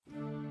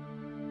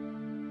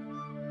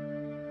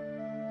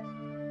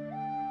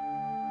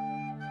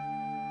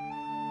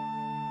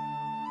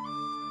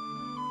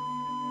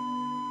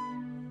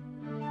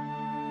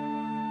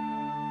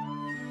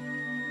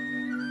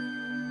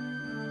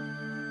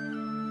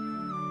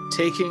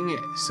taking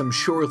some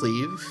shore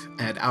leave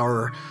at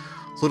our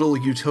little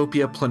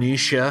utopia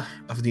planitia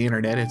of the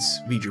internet. It's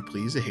V'ger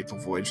Please, A Hateful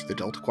Voyage to the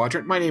Delta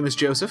Quadrant. My name is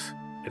Joseph.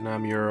 And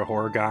I'm your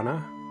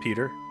Horgana,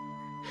 Peter.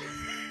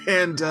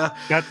 And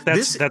that's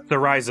the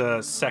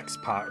Ryza sex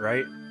pot,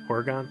 right?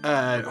 Horgon?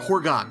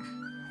 Horgon.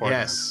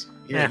 Yes.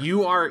 Yeah.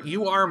 You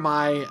are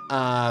my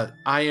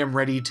I am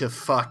ready to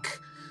fuck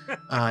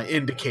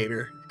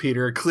indicator,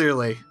 Peter.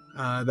 Clearly,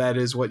 that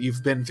is what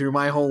you've been through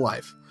my whole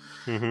life.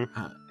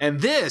 Mm-hmm.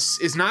 And this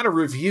is not a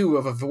review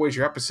of a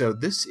Voyager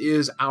episode. This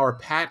is our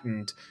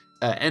patent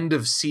end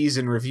of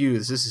season review.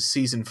 This is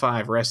season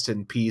 5. Rest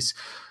in peace.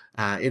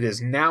 It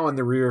is now in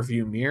the rear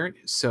view mirror.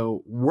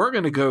 So we're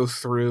going to go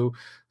through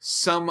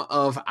some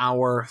of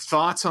our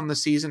thoughts on the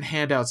season,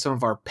 hand out some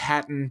of our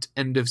patent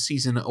end of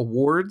season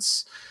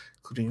awards,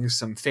 including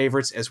some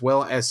favorites, as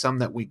well as some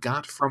that we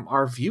got from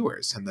our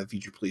viewers and the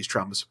V'ger Please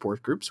Trauma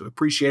Support Group. So we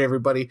appreciate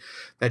everybody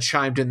that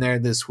chimed in there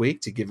this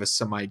week to give us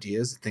some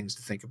ideas and things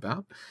to think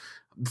about.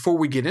 Before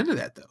we get into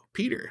that, though,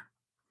 Peter,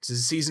 this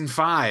is season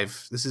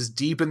 5. This is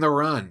deep in the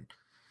run.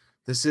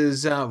 This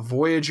is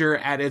Voyager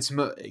at its,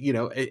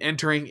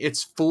 entering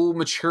its full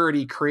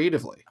maturity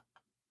creatively.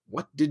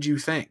 What did you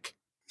think?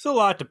 It's a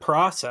lot to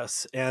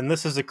process, and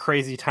this is a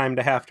crazy time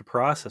to have to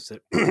process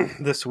it.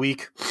 This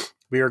week,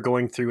 we are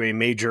going through a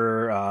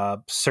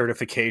major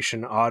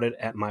certification audit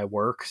at my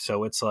work,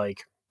 so it's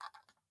like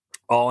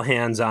all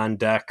hands on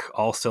deck,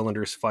 all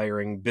cylinders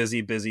firing,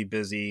 busy.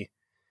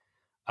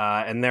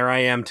 And there I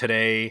am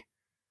today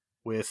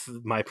with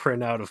my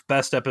printout of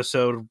best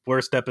episode,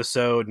 worst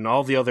episode, and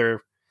all the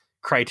other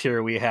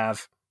criteria we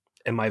have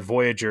in my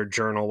Voyager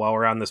journal while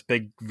we're on this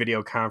big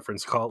video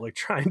conference call, like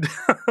trying to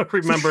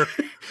remember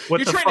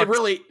what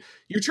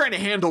you're trying to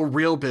handle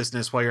real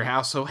business while you're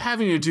also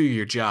having to do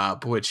your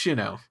job, which,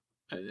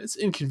 it's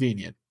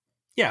inconvenient.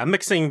 Yeah,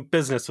 mixing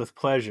business with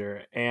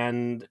pleasure.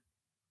 And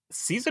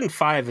season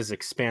 5 is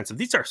expansive.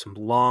 These are some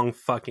long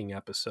fucking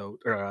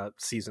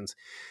seasons.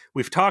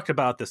 We've talked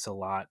about this a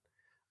lot.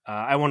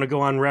 I want to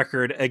go on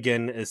record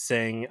again as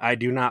saying I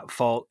do not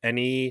fault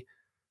any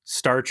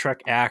Star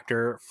Trek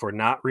actor for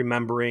not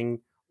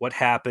remembering what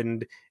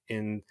happened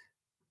in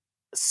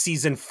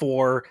season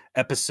 4,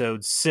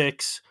 episode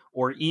 6,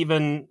 or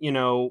even,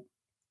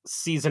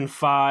 season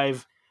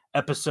 5,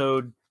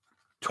 episode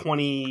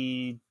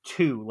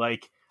 22.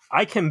 Like,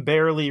 I can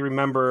barely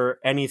remember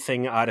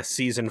anything out of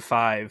season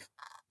 5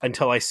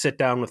 until I sit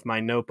down with my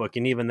notebook,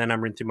 and even then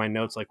I'm reading through my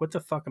notes like, what the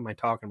fuck am I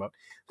talking about?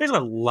 There's a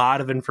lot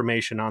of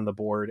information on the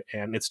board,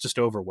 and it's just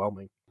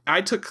overwhelming.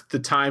 I took the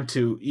time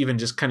to even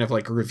just kind of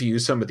like review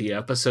some of the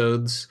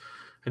episodes.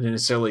 I didn't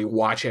necessarily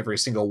watch every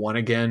single one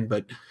again,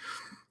 but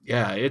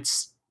yeah,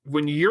 it's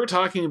when you're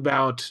talking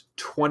about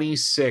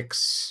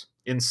 26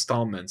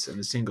 installments in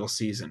a single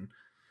season,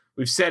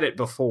 we've said it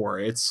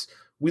before,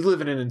 we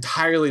live in an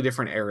entirely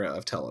different era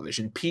of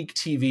television. Peak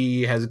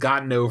TV has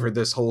gotten over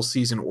this whole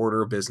season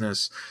order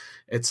business.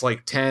 It's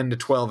like 10 to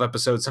 12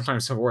 episodes,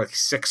 sometimes somewhere like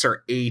 6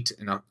 or 8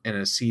 in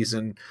a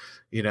season.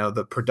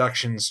 The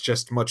production's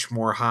just much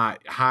more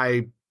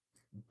high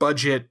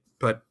budget,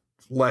 but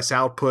less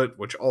output,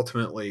 which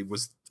ultimately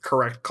was the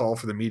correct call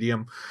for the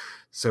medium.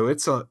 So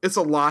it's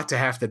a lot to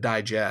have to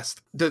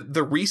digest.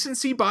 The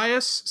recency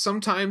bias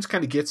sometimes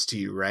kind of gets to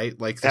you, right?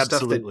 Like the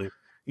Absolutely. stuff that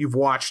you've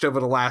watched over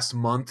the last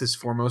month is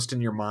foremost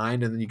in your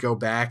mind, and then you go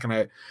back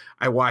and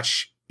I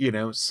watch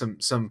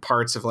some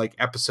parts of like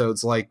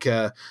episodes like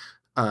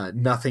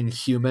Nothing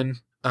Human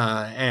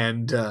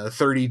and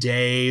 30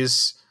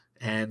 Days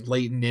and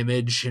Latent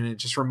Image, and it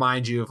just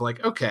reminds you of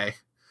like, okay,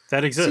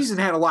 that exists. The season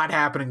had a lot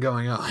happening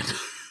going on.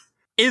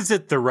 Is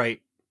it the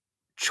right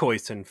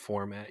choice in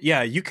format?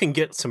 Yeah, you can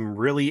get some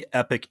really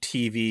epic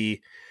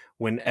TV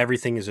when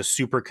everything is a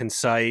super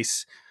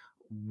concise,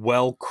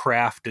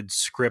 well-crafted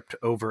script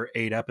over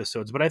 8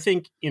 episodes. But I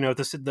think,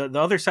 the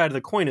other side of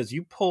the coin is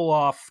you pull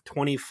off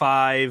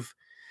 25,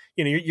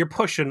 you're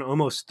pushing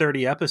almost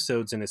 30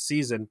 episodes in a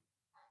season.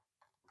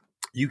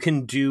 You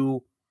can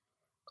do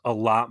a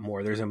lot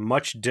more. There's a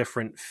much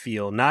different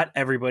feel. Not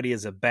everybody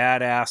is a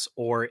badass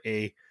or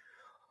a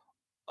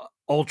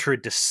ultra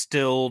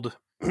distilled,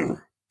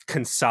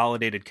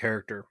 consolidated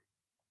character.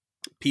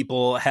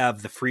 People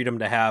have the freedom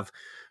to have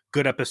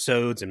good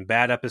episodes and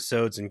bad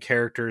episodes, and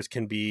characters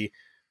can be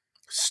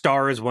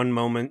stars one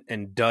moment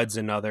and duds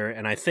another.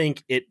 And I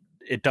think it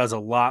does a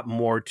lot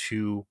more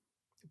to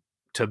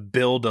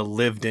build a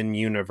lived-in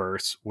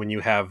universe when you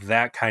have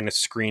that kind of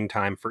screen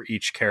time for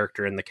each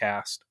character in the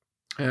cast.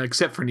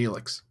 Except for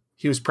Neelix.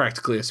 He was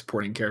practically a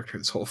supporting character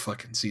this whole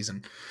fucking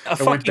season.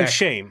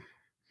 Shame.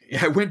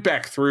 I went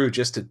back through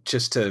just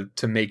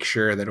to make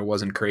sure that it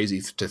wasn't crazy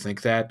to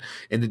think that.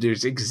 And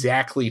there's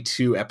exactly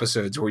 2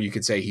 episodes where you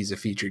could say he's a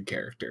featured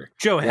character.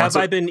 Joe, have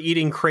I been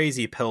eating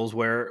crazy pills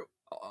where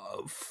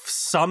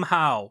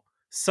somehow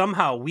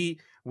we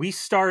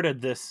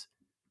started this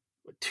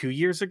 2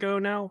 years ago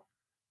now?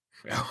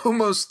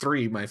 Almost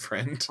 3, my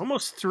friend.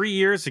 Almost 3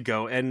 years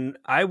ago. And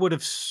I would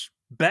have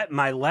bet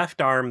my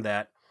left arm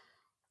that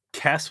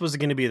Kes was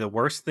going to be the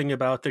worst thing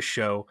about the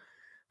show.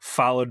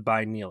 followed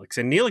by Neelix.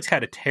 And Neelix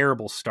had a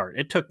terrible start.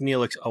 It took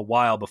Neelix a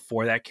while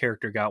before that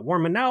character got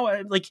warm. And now,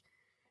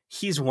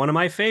 he's one of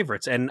my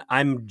favorites. And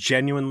I'm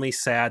genuinely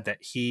sad that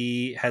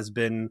he has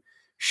been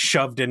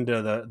shoved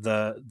into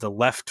the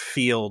left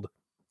field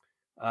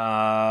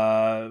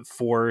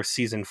for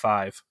season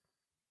 5.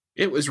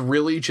 It was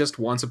really just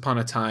Once Upon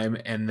a Time,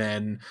 and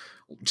then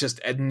just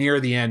at near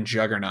the end,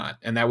 Juggernaut.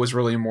 And that was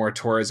really more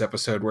Torres'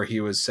 episode where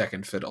he was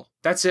second fiddle.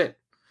 That's it.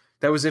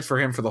 That was it for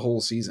him for the whole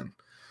season.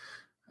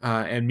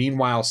 And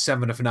meanwhile,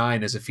 7 of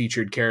 9 is a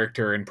featured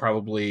character in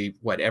probably,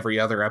 every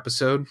other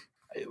episode?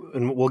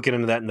 And we'll get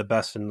into that in the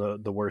best and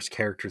the worst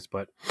characters,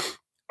 but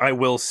I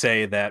will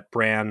say that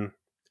Bran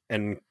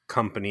and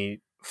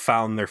company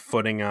found their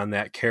footing on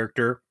that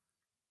character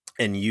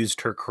and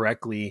used her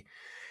correctly.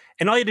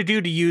 And all you had to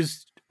do to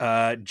use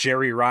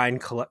Jerry Ryan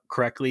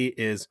correctly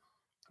is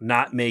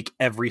not make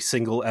every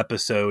single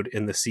episode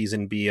in the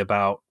season be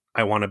about,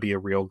 I want to be a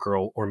real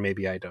girl, or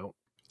maybe I don't.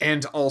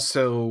 And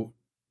also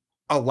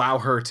allow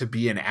her to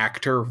be an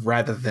actor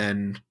rather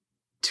than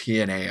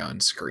TNA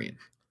on screen.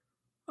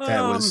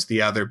 That was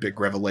the other big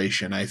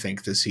revelation, I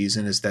think, this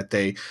season, is that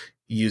they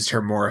used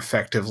her more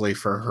effectively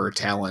for her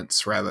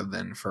talents rather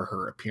than for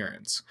her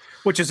appearance.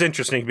 Which is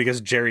interesting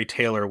because Jerry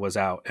Taylor was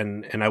out,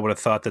 and I would have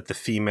thought that the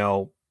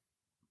female,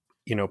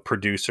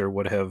 producer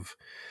would have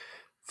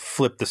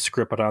flipped the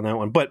script on that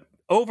one. But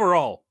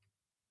overall,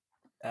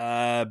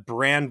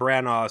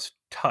 Branaugh's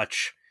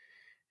touch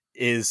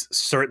is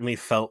certainly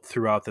felt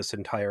throughout this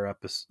entire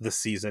this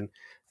season.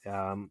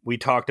 We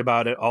talked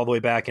about it all the way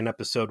back in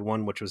episode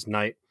 1, which was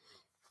Night.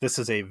 This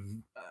is a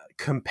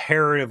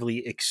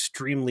comparatively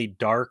extremely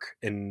dark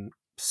and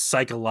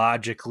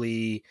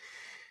psychologically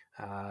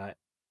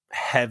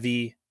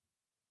heavy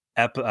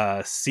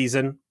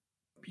season.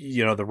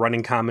 The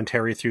running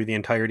commentary through the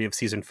entirety of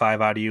season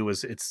 5 out of you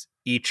is it's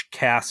each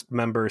cast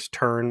member's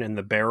turn in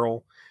the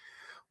barrel,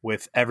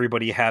 with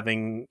everybody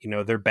having,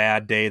 their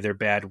bad day, their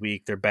bad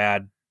week, their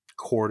bad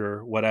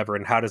quarter, whatever.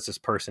 And how does this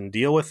person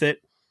deal with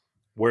it?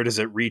 Where does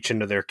it reach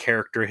into their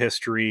character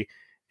history?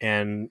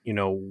 And,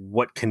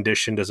 what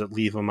condition does it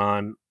leave them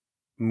on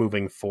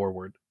moving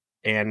forward?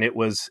 And it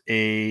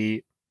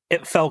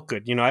felt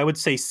good. I would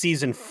say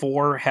season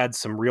 4 had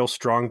some real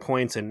strong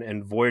points,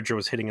 and Voyager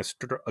was hitting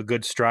a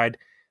good stride.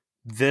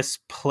 This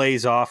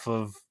plays off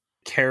of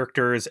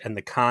characters and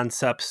the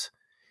concepts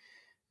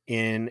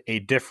in a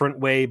different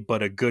way,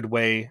 but a good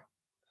way,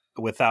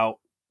 without,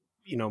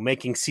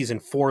 making season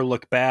 4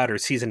 look bad or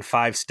season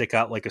 5 stick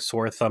out like a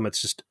sore thumb.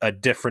 It's just a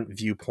different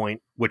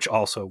viewpoint, which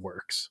also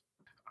works.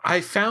 I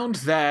found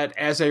that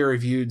as I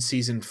reviewed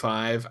season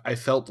 5, I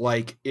felt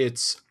like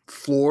its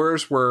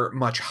floors were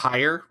much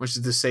higher, which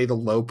is to say the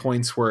low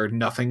points were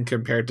nothing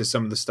compared to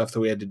some of the stuff that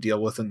we had to deal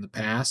with in the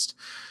past.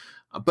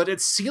 But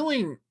its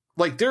ceiling,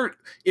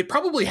 it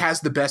probably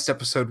has the best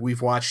episode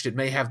we've watched. It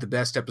may have the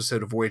best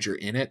episode of Voyager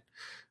in it.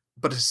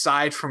 But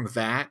aside from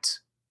that,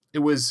 it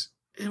was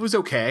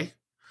okay.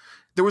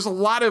 There was a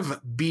lot of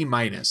B-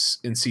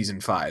 in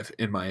season 5,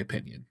 in my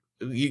opinion.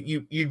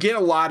 You get a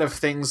lot of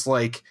things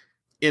like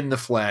In the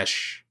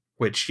Flesh,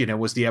 which,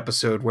 was the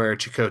episode where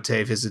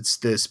Chakotay visits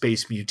the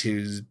Space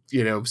Mewtwo's,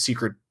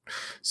 secret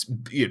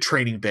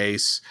training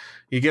base.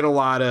 You get a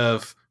lot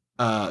of,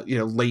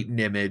 Latent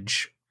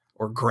Image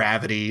or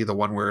Gravity, the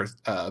one where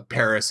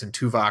Paris and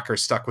Tuvok are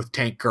stuck with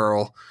Tank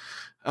Girl.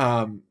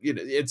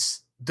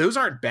 Those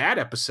aren't bad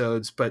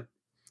episodes, but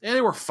they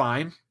were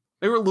fine.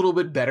 They were a little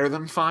bit better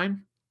than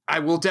fine. I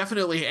will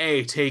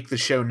definitely take the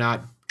show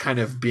not kind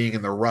of being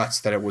in the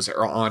ruts that it was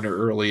on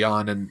early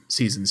on in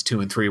seasons 2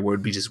 and 3, where it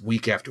would be just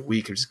week after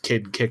week of just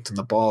kid kicked in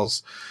the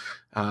balls.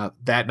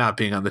 That not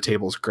being on the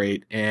table is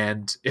great.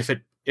 And if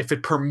it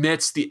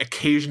permits the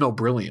occasional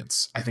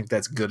brilliance, I think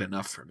that's good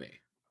enough for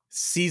me.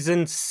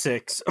 Season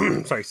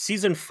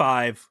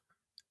 5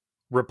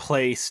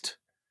 replaced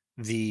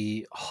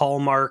the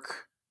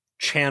Hallmark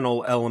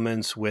Channel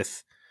elements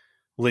with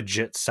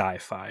legit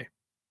sci-fi.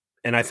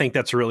 And I think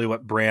that's really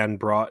what Bran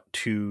brought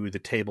to the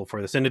table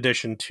for this. In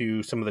addition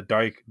to some of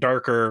the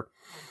darker,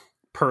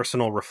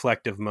 personal,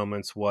 reflective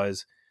moments,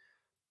 was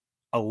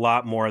a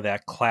lot more of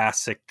that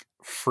classic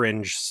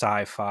fringe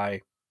sci-fi.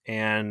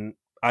 And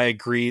I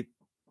agree,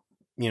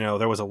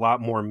 there was a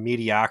lot more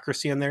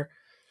mediocrity in there,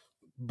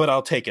 but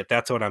I'll take it.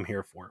 That's what I'm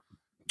here for.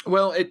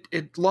 Well,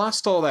 it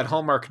lost all that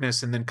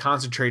hallmarkness and then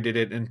concentrated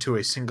it into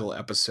a single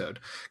episode.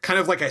 Kind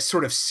of like a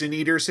sort of Sin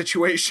Eater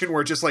situation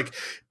where just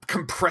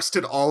compressed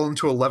it all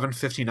into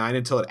 11:59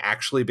 until it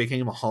actually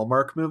became a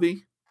Hallmark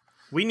movie.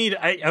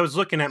 I was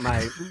looking at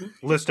my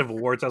list of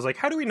awards. I was like,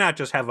 how do we not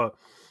just have a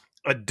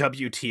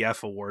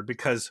WTF award?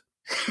 Because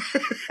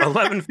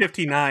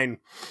 11:59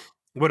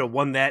 would have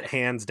won that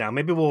hands down.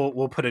 Maybe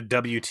we'll put a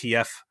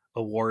WTF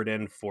award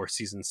in for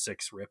season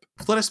 6, Rip.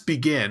 Let us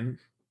begin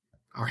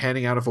our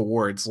handing out of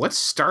awards. Let's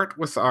start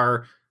with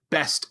our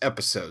best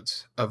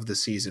episodes of the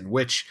season,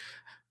 which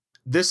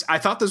I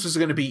thought this was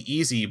going to be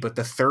easy, but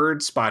the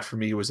third spot for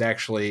me was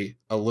actually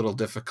a little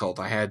difficult.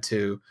 I had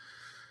to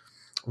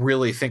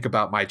really think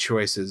about my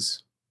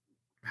choices.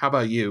 How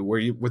about you?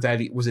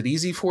 Was it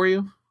easy for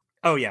you?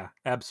 Oh yeah,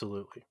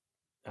 absolutely.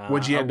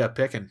 What'd you end up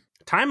picking?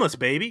 Timeless,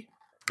 baby.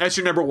 That's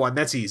your number one.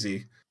 That's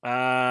easy.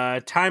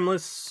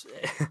 Timeless.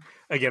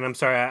 Again, I'm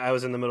sorry, I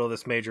was in the middle of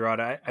this major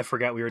audit. I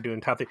forgot we were doing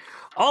top 3.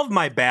 All of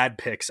my bad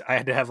picks, I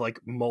had to have like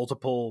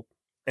multiple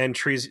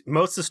entries.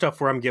 Most of the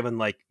stuff where I'm given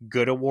like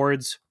good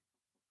awards,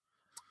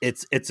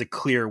 it's a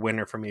clear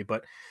winner for me.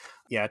 But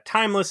yeah,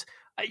 Timeless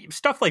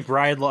stuff like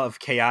Bridal of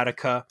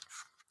Chaotica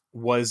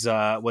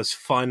was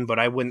fun, but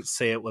I wouldn't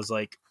say it was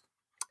like,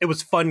 it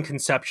was fun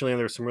conceptually, and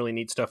there was some really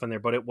neat stuff in there,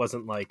 but it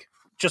wasn't like,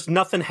 just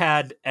nothing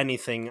had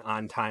anything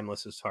on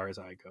Timeless as far as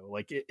I go.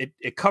 Like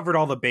it covered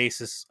all the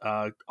bases.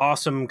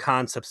 Awesome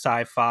concept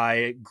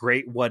sci-fi,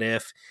 great what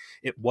if.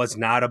 It was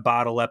not a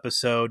bottle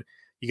episode.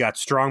 You got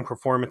strong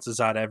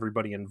performances out of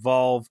everybody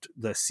involved.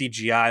 The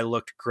CGI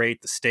looked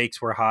great. The stakes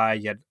were high.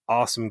 You had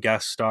awesome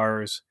guest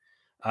stars.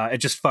 It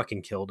just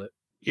fucking killed it.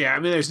 Yeah, I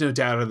mean, there's no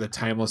doubt that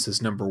Timeless is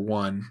number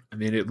one. I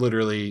mean, it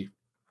literally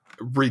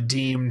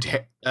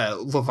redeemed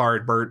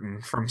LeVar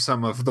Burton from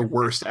some of the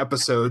worst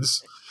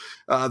episodes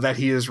that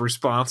he is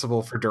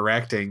responsible for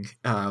directing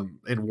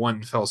in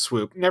one fell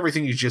swoop. And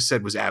everything you just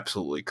said was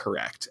absolutely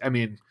correct. I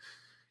mean,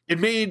 it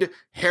made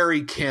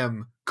Harry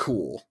Kim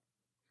cool.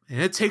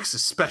 And it takes a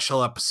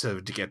special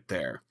episode to get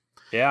there.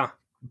 Yeah.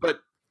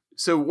 But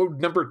so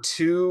number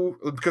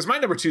 2, because my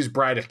number 2 is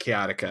Bride of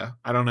Chaotica.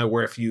 I don't know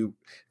where if you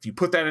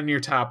put that in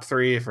your top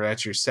 3, if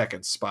that's your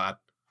second spot.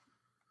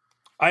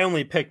 I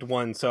only picked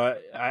one, so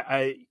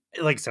I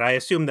like I said, I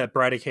assumed that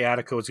Bride of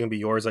Chaotica was going to be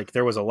yours. Like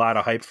there was a lot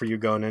of hype for you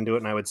going into it,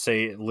 and I would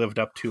say it lived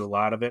up to a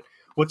lot of it.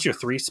 What's your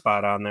 3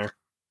 spot on there?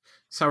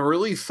 So I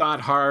really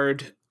thought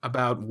hard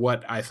about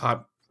what I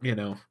thought.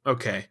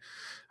 Okay,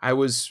 I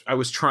was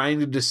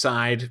trying to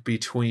decide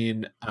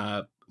between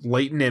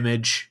Latent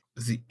Image,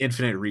 the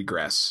Infinite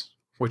Regress,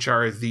 which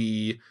are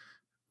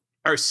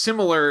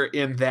similar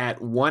in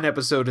that one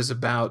episode is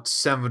about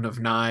 7 of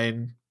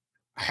 9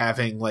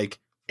 having like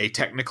a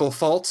technical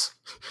fault,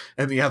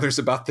 and the other's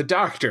about the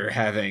Doctor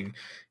having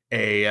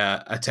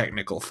a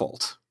technical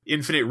fault.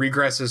 Infinite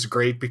Regress is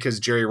great because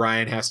Jerry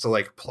Ryan has to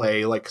like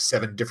play like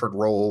 7 different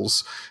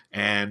roles,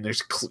 and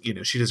there's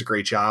she does a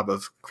great job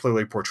of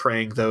clearly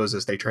portraying those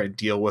as they try and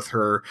deal with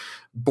her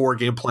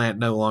Borg implant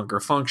no longer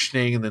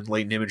functioning. And then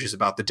Latent Image is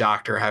about the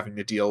Doctor having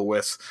to deal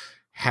with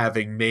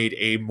having made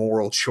a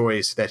moral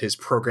choice that his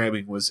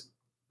programming was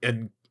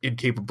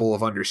incapable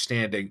of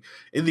understanding.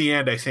 In the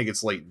end, I think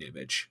it's Latent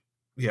Image.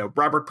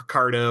 Robert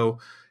Picardo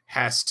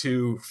has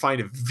to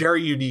find a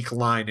very unique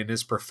line in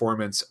his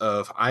performance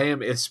of I am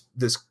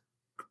this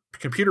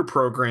computer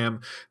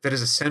program that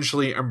is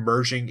essentially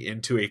emerging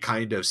into a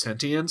kind of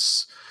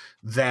sentience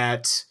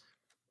that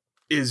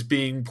is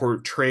being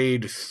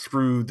portrayed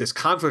through this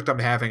conflict I'm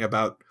having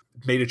about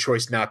made a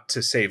choice not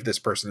to save this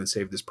person and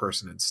save this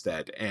person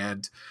instead.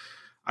 And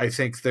I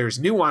think there's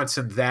nuance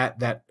in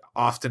that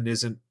often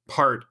isn't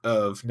part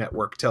of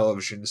network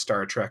television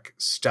Star Trek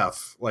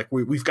stuff. Like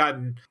we've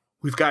gotten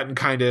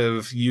kind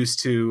of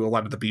used to a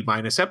lot of the B-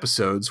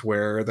 episodes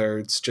where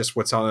it's just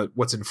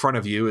what's in front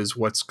of you is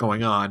what's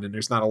going on, and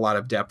there's not a lot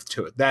of depth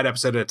to it. That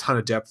episode had a ton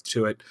of depth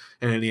to it,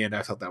 and in the end,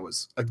 I thought that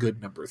was a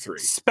good number 3.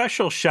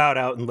 Special shout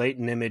out in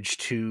Latent Image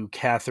to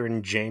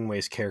Catherine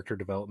Janeway's character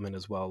development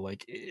as well.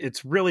 Like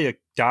it's really a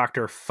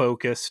Doctor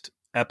focused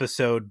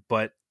episode,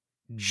 but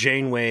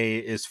Janeway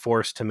is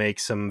forced to make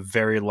some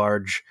very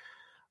large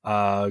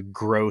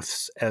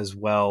growths as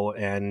well,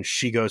 and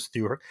she goes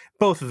through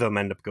both of them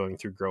end up going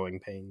through growing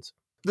pains.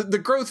 The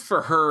growth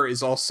for her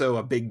is also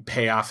a big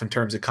payoff in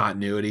terms of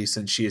continuity,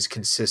 since she has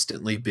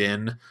consistently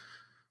been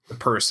the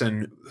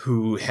person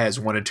who has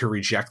wanted to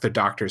reject the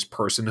Doctor's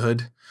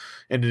personhood,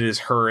 and it is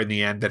her in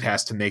the end that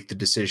has to make the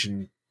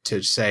decision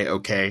to say,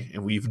 okay,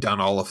 and we've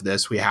done all of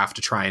this, we have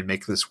to try and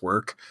make this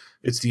work.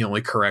 It's the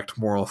only correct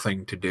moral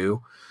thing to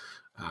do.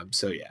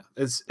 So yeah,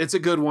 it's a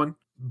good one.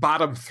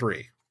 Bottom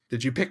 3.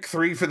 Did you pick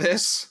 3 for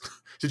this?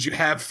 Did you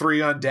have 3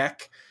 on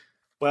deck?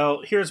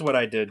 Well, here's what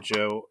I did,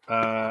 Joe.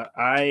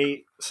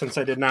 Since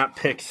I did not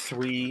pick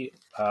 3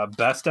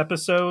 best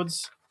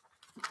episodes,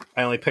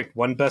 I only picked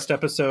 1 best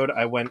episode.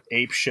 I went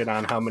apeshit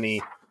on how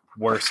many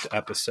worst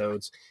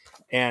episodes.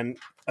 And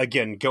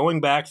again,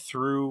 going back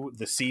through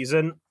the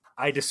season,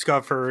 I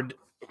discovered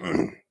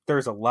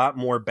there's a lot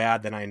more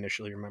bad than I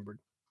initially remembered.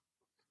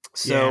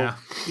 So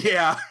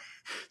yeah.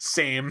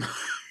 Same.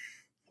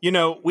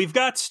 We've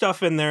got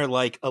stuff in there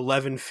like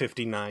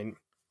 11:59,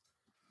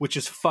 which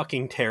is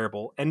fucking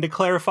terrible. And to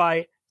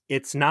clarify,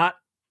 it's not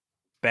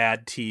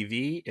bad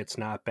TV. It's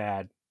not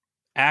bad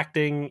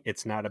acting.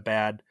 It's not a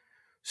bad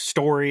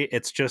story.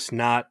 It's just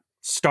not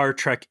Star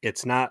Trek.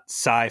 It's not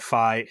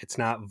sci-fi. It's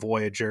not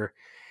Voyager.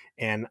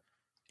 And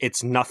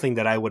it's nothing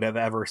that I would have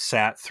ever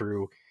sat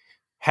through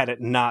had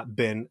it not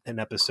been an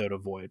episode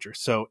of Voyager.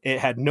 So it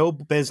had no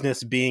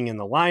business being in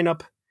the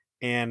lineup.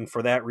 And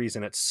for that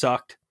reason, it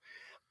sucked.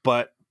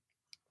 But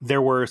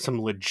there were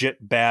some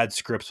legit bad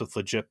scripts with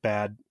legit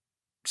bad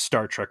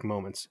Star Trek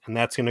moments. And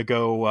that's going to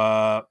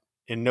go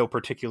in no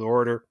particular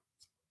order.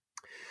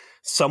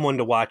 Someone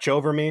to Watch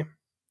Over Me,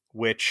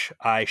 which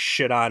I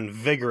shit on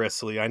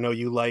vigorously. I know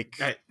you like.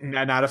 I'm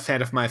not a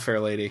fan of My Fair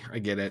Lady. I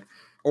get it.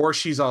 Or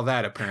She's All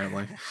That,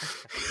 apparently.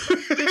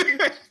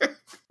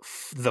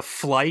 The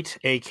Flight,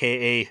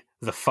 aka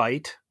The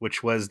Fight,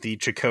 which was the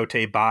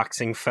Chakotay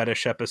boxing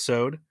fetish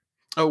episode.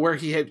 Oh, where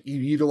he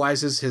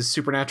utilizes his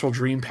supernatural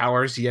dream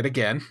powers yet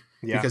again,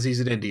 because he's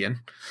an Indian.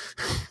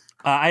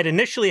 I'd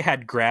initially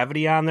had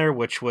Gravity on there,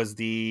 which was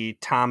the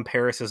Tom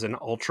Paris as an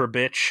ultra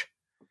bitch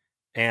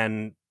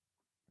and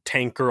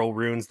Tank Girl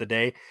ruins the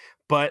day.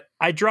 But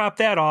I dropped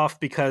that off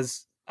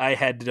because I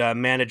had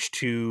managed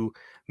to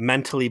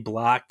mentally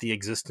block the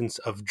existence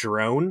of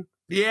Drone.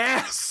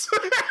 Yes!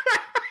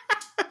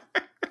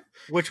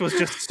 Which was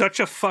just such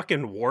a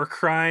fucking war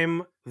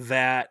crime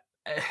that...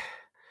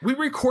 We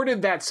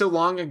recorded that so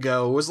long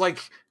ago. It was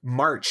like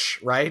March,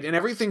 right? And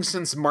everything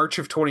since March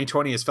of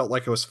 2020 has felt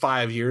like it was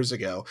 5 years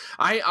ago.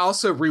 I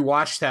also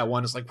rewatched that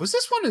one. It's like, was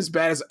this one as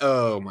bad as...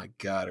 Oh my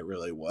God, it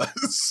really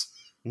was.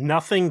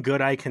 Nothing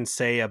good I can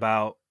say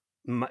about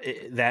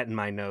that in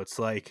my notes.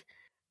 Like,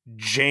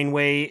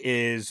 Janeway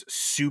is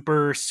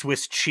super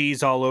Swiss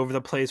cheese all over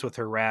the place with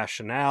her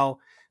rationale.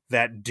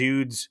 That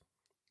dude's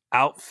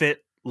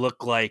outfit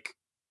looked like,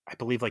 I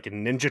believe, like a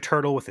Ninja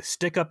Turtle with a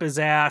stick up his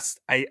ass.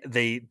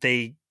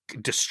 They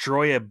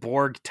destroy a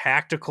Borg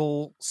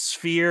tactical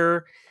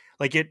sphere.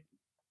 Like,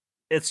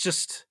 it's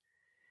just,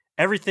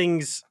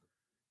 everything's,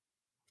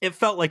 it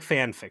felt like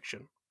fan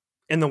fiction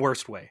in the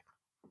worst way.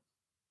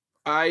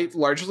 I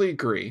largely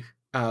agree.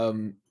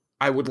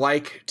 I would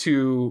like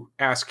to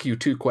ask you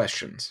 2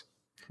 questions.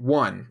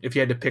 One, if you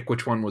had to pick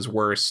which one was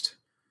worst,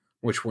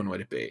 which one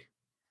would it be?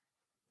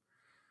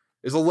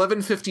 Is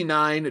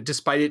 11:59,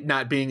 despite it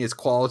not being as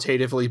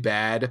qualitatively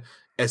bad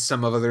as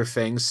some of other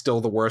things,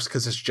 still the worst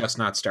because it's just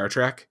not Star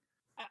Trek?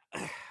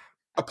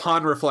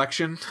 Upon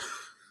reflection.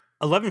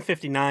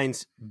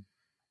 11:59's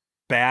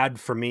bad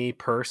for me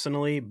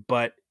personally,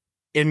 but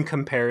in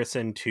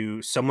comparison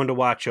to Someone to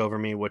Watch Over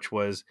Me, which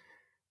was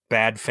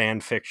bad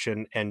fan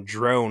fiction, and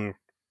Drone,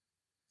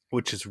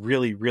 which is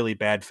really, really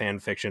bad fan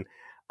fiction,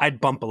 I'd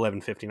bump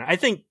 11:59. I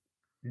think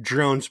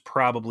Drone's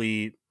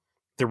probably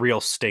the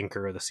real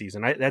stinker of the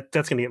season. That's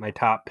going to get my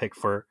top pick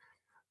for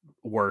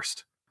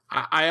worst.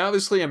 I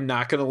obviously am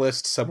not going to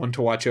list Someone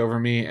to Watch Over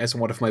Me as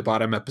one of my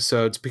bottom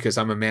episodes because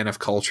I'm a man of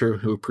culture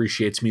who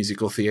appreciates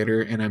musical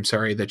theater, and I'm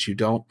sorry that you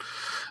don't.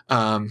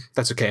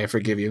 That's okay. I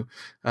forgive you.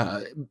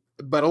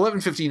 But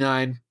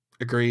 11:59,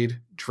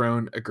 agreed.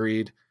 Drone,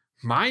 agreed.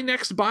 My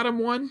next bottom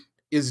one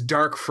is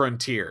Dark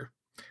Frontier.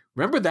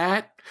 Remember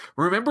that?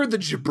 Remember the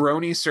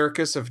jabroni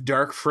circus of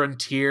Dark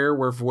Frontier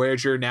where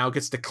Voyager now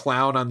gets to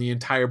clown on the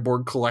entire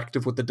Borg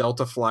collective with the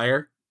Delta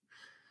Flyer?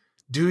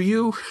 Do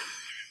you?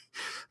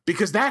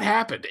 Because that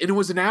happened, and it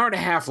was an hour and a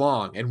half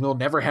long, and we'll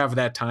never have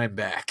that time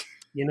back.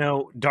 You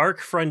know, Dark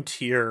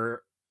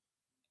Frontier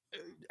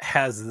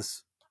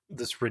has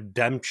this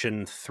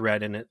redemption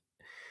thread in it.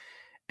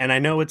 And I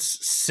know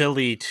it's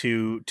silly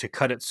to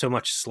cut it so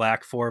much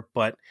slack for,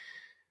 but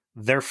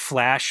their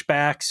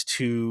flashbacks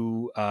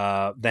to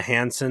the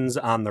Hansons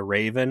on the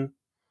Raven,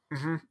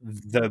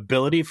 the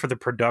ability for the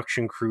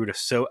production crew to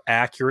so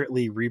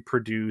accurately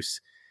reproduce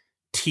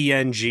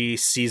TNG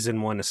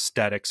season 1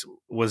 aesthetics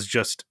was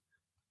just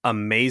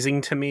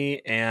amazing to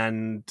me,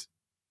 and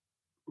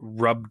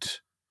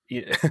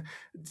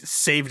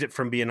saved it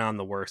from being on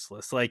the worst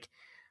list. Like,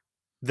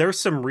 there's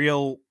some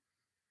real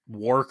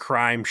war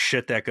crime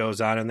shit that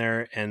goes on in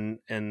there,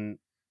 and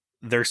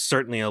there's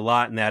certainly a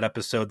lot in that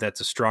episode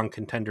that's a strong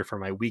contender for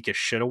my weakest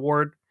shit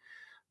award.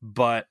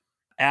 But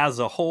as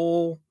a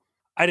whole,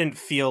 I didn't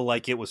feel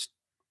like it was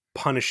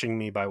punishing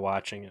me by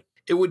watching it.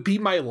 It would be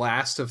my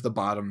last of the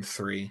bottom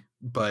 3,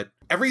 but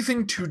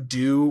everything to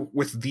do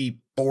with the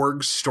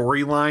Borg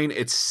storyline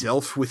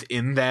itself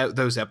within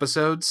those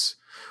episodes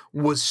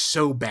was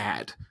so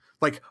bad.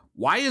 Like,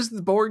 why is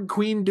the Borg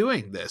Queen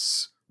doing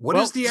this? What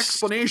is the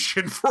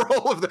explanation for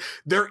all of the...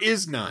 There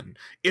is none.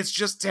 It's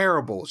just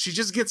terrible. She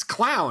just gets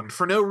clowned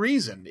for no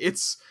reason.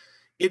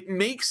 It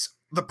makes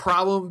the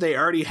problem they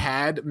already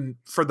had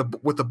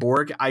with the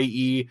Borg,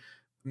 i.e.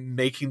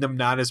 making them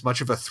not as much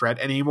of a threat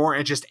anymore,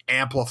 and just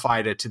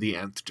amplified it to the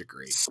nth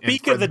degree.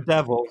 Speak of the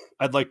devil,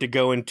 I'd like to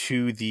go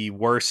into the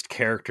worst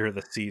character of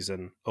the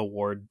season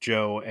award,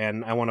 Joe,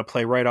 and I want to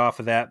play right off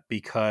of that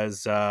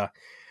because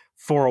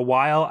for a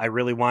while I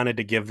really wanted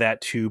to give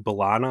that to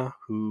B'Elanna,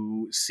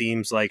 who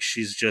seems like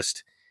she's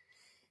just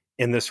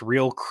in this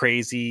real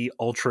crazy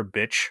ultra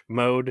bitch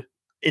mode,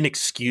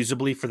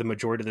 inexcusably for the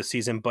majority of the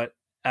season. But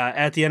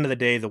at the end of the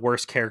day, the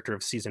worst character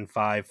of season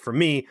 5 for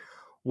me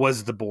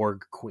was the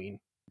Borg Queen.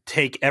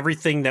 Take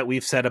everything that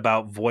we've said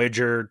about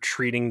Voyager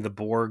treating the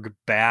Borg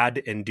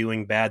bad and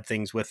doing bad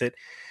things with it,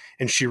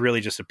 and she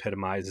really just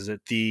epitomizes it.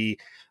 The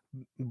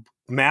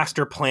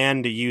master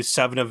plan to use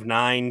 7 of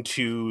 9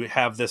 to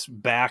have this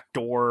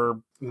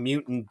backdoor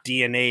mutant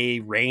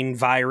DNA rain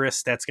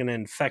virus that's going to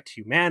infect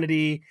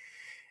humanity,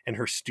 and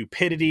her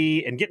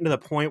stupidity, and getting to the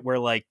point where,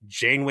 like,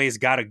 Janeway's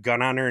got a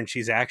gun on her and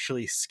she's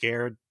actually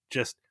scared.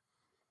 Just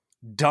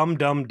dumb,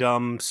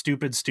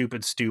 stupid,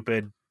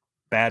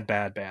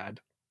 bad.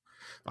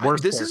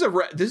 This is a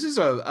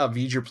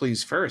V'ger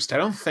Please first. I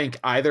don't think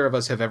either of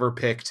us have ever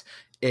picked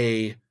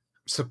a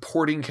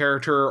supporting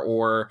character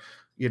or,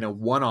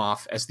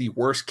 one-off as the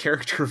worst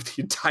character of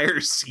the entire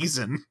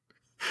season.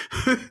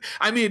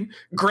 I mean,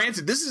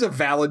 granted, this is a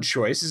valid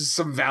choice. This is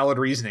some valid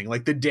reasoning.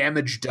 Like, the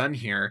damage done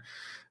here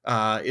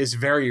is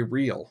very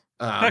real.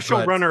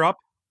 Special runner-up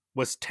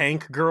was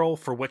Tank Girl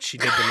for what she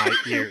did to my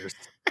ears.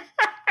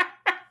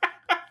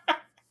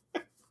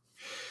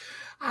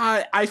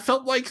 I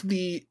felt like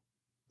the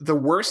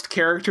worst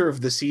character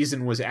of the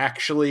season was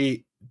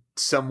actually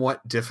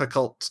somewhat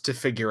difficult to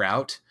figure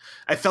out.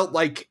 I felt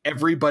like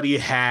everybody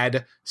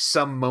had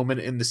some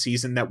moment in the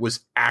season that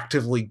was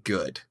actively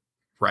good,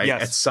 right?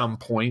 Yes. At some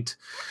point.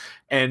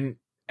 And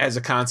as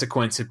a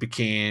consequence, it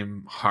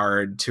became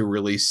hard to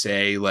really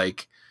say,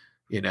 like,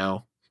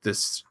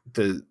 this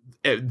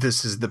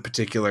is the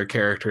particular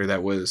character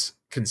that was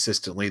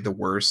consistently the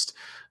worst.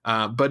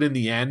 But in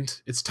the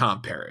end, it's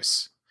Tom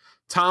Paris.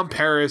 Tom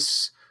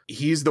Paris,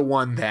 he's the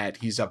one that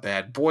he's a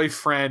bad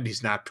boyfriend.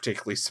 He's not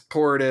particularly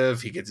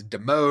supportive. He gets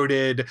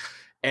demoted.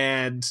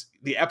 And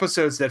the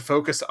episodes that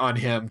focus on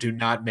him do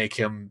not make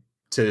him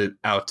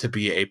out to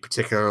be a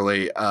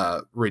particularly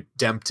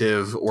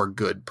redemptive or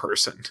good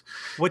person.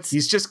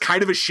 He's just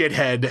kind of a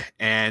shithead,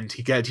 and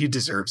he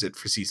deserves it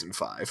for season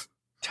 5.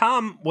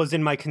 Tom was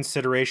in my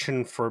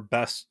consideration for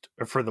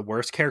the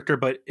worst character,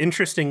 but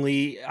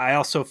interestingly, I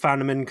also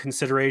found him in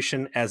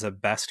consideration as a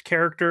best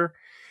character.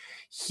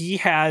 He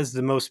has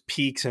the most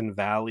peaks and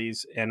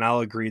valleys, and I'll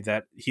agree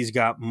that he's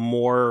got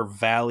more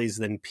valleys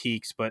than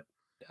peaks, but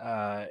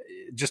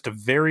just a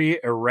very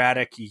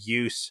erratic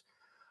use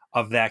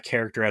of that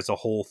character as a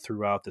whole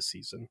throughout the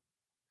season.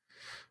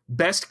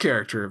 Best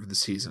character of the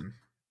season.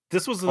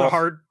 This was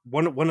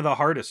one of the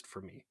hardest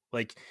for me.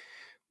 Like,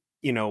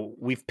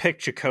 we've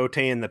picked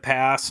Chakotay in the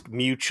past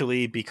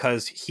mutually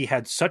because he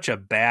had such a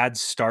bad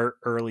start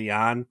early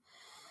on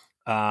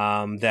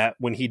that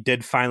when he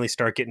did finally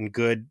start getting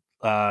good,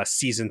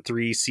 season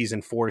 3,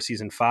 season 4,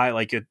 season 5,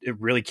 like it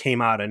really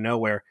came out of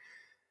nowhere.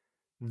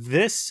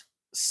 This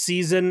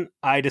season,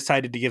 I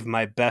decided to give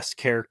my best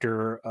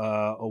character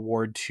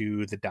award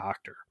to the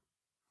Doctor.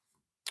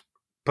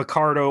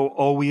 Picardo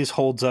always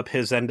holds up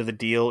his end of the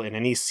deal in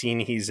any scene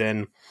he's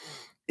in.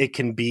 It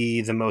can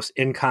be the most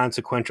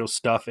inconsequential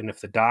stuff, and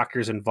if the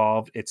Doctor's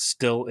involved, it's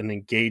still an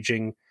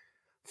engaging,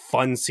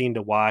 fun scene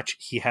to watch.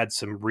 He had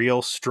some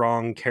real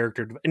strong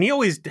character, and he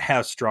always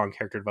has strong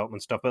character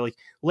development stuff, but like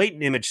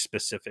Latent Image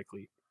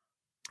specifically,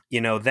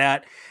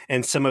 that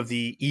and some of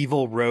the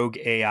evil rogue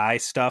AI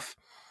stuff,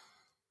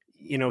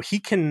 he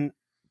can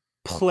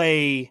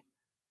play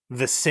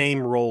the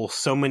same role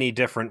so many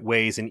different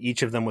ways, and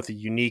each of them with a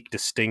unique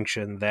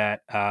distinction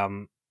that,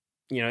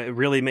 it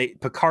really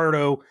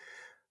Picardo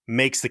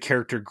makes the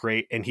character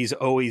great, and he's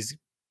always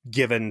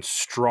given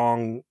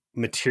strong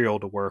material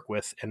to work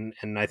with, and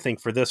I think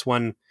for this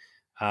one,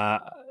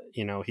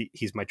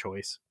 he's my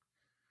choice.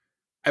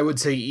 I would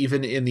say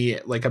even in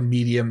a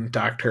medium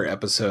Doctor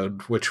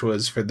episode, which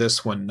was for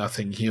this one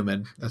Nothing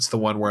Human. That's the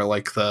one where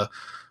like the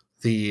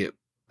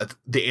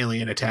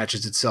alien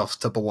attaches itself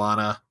to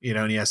B'Elanna,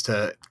 and he has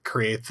to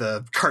create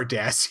the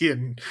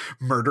Cardassian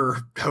murder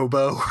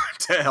hobo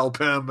to help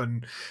him,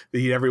 and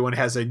everyone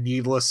has a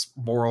needless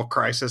moral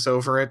crisis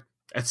over it.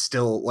 It's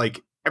still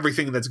like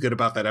everything that's good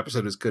about that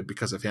episode is good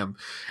because of him.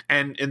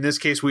 And in this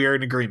case, we are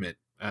in agreement.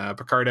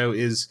 Picardo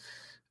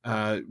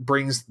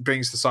brings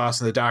the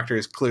sauce, and the Doctor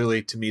is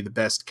clearly, to me, the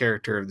best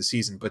character of the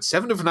season. But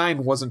 7 of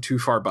 9 wasn't too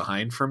far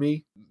behind for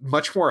me.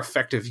 Much more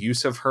effective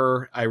use of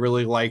her. I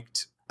really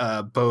liked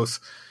both.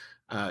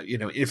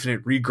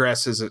 Infinite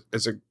Regress is a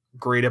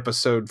great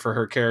episode for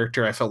her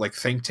character. I felt like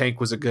Think Tank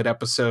was a good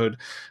episode.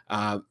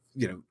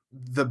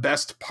 The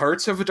best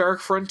parts of A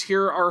Dark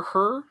Frontier are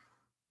her.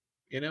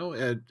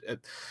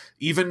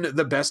 Even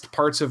the best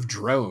parts of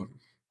Drone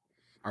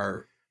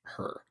are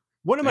her.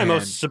 One of my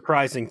most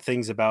surprising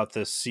things about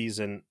this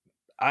season,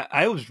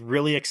 I was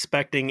really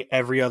expecting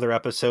every other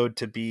episode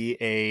to be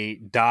a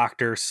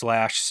Doctor /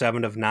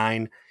 7 of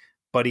 9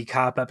 buddy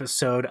cop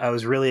episode. I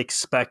was really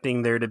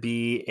expecting there to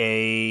be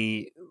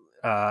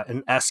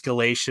an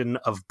escalation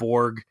of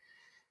Borg,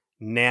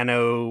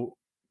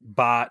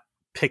 nanobot,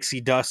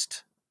 pixie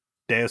dust,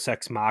 Deus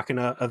Ex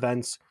Machina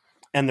events,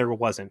 and there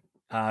wasn't.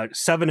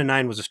 7 and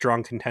 9 was a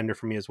strong contender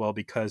for me as well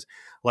because,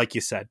 like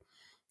you said,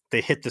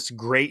 they hit this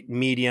great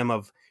medium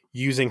of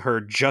using her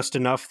just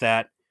enough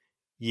that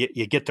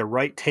you get the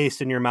right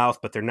taste in your mouth,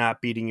 but they're not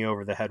beating you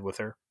over the head with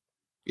her.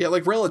 Yeah,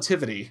 like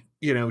Relativity,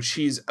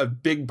 she's a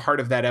big part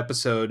of that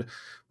episode,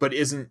 but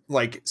isn't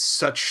like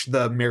such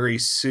the Mary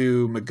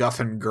Sue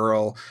MacGuffin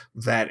girl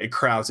that it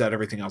crowds out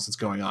everything else that's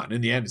going on.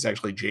 In the end, it's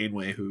actually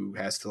Janeway who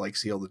has to like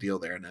seal the deal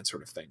there and that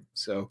sort of thing.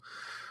 So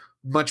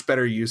much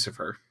better use of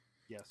her.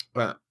 Yes.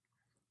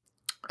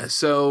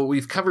 So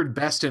we've covered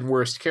best and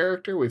worst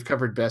character. We've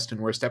covered best and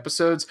worst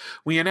episodes.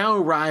 We now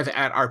arrive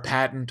at our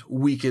patent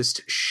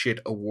weakest shit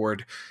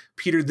award.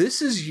 Peter,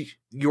 this is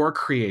your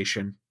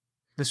creation.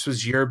 This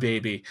was your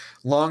baby.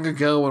 Long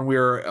ago when we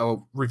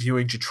were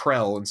reviewing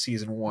Jetrel in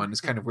season 1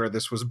 is kind of where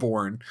this was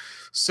born.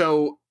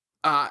 So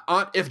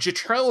if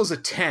Jetrel is a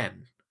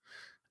 10,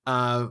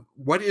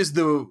 what is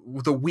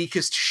the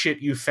weakest shit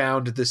you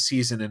found this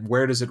season, and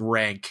where does it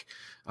rank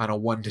on a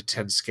 1 to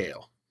 10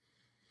 scale?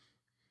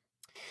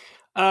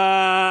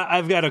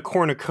 I've got a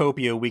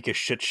cornucopia weakest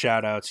shit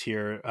shout outs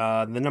here.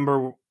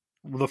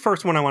 The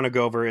first one I want to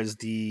go over is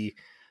the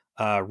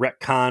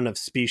retcon of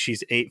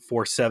Species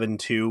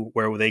 8472,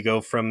 where they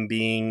go from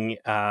being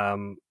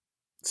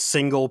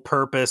single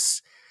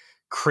purpose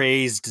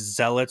crazed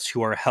zealots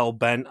who are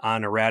hell-bent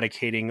on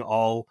eradicating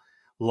all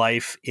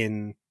life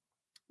in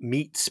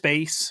meat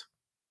space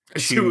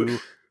to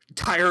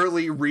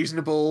entirely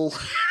reasonable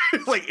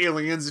like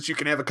aliens that you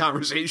can have a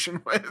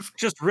conversation with.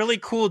 Just really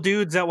cool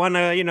dudes that want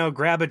to,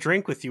 grab a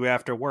drink with you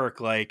after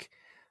work. Like,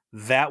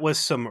 that was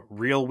some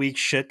real weak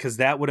shit, because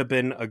that would have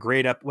been a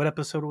great what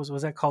episode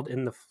was that called?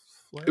 In the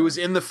Flesh? It was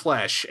In the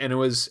Flesh, and it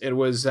was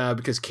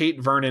because Kate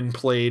Vernon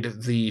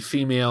played the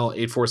female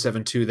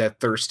 8472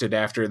 that thirsted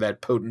after that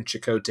potent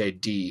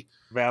Chakotay D.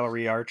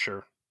 Valerie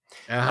Archer.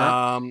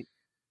 Uh-huh.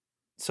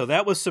 So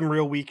that was some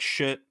real weak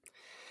shit.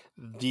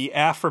 The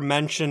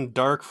aforementioned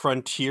Dark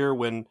Frontier,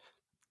 when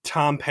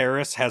Tom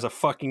Paris has a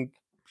fucking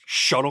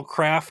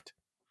shuttlecraft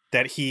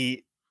that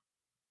he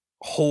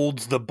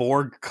holds the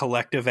Borg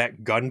Collective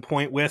at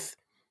gunpoint with,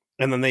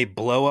 and then they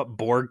blow up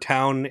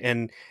Borgtown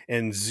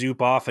and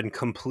zoop off and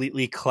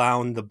completely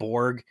clown the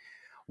Borg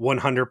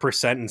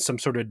 100% in some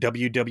sort of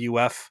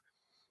WWF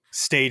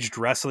staged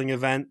wrestling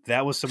event.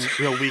 That was some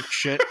real weak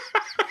shit.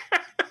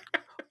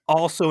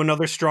 Also,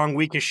 another strong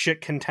weakest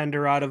shit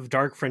contender out of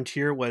Dark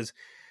Frontier was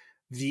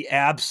the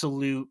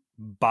absolute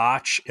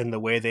botch in the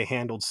way they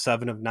handled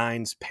Seven of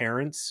Nine's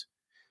parents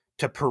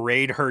to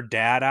parade her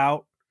dad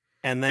out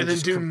and then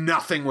do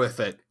nothing with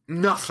it.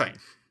 Nothing.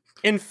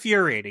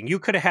 Infuriating. You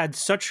could have had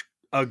such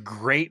a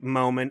great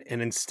moment,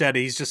 and instead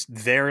he's just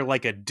there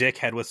like a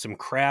dickhead with some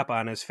crap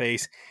on his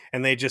face,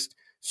 and they just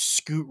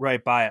scoot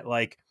right by it.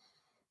 Like,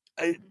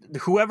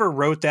 whoever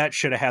wrote that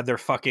should have had their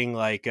fucking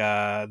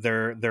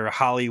their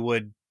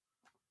Hollywood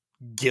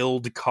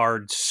guild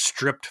card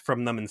stripped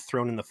from them and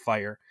thrown in the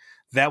fire.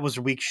 That was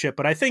weak shit.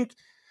 But I think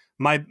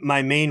my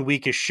main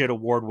weakest shit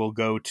award will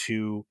go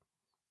to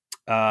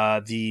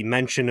the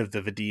mention of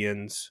the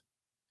Vidians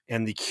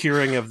and the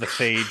curing of the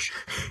phage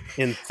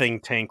in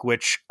Think Tank,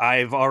 which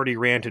I've already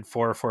ranted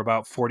for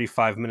about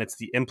 45 minutes.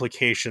 The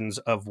implications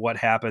of what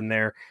happened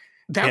there.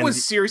 That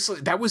was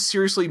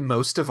seriously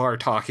most of our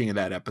talking in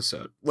that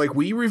episode. Like,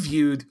 we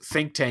reviewed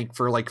Think Tank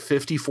for like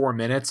 54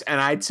 minutes,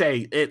 and I'd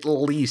say at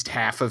least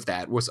half of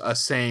that was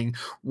us saying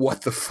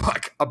what the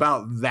fuck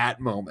about that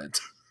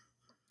moment.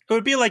 It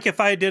would be like if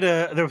I did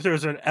there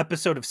was an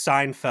episode of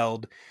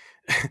Seinfeld,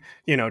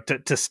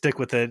 to stick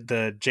with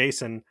the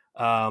Jason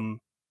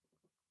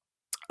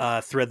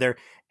thread there,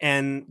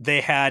 and they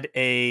had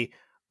a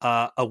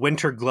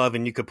winter glove,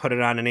 and you could put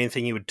it on, and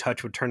anything you would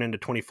touch would turn into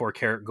 24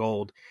 karat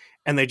gold,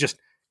 and they just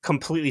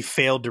completely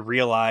failed to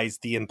realize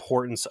the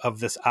importance of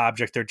this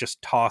object they're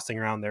just tossing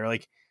around there.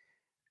 Like,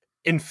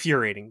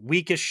 infuriating,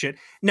 weak as shit.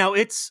 Now,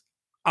 it's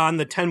on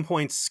the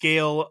 10-point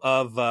scale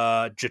of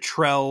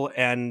Jetrel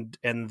and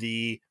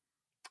the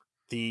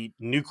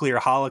nuclear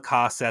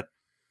holocaust that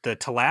the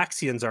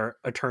Talaxians are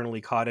eternally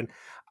caught in.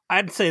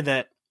 I'd say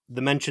that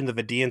the mention of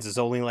the Vidians is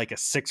only like a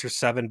 6 or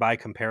 7 by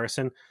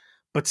comparison,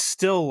 but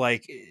still,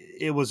 like,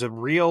 it was a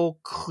real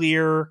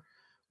clear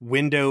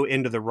window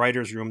into the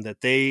writer's room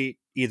that they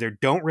either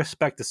don't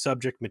respect the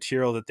subject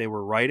material that they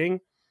were writing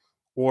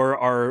or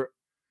are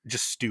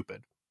just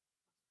stupid.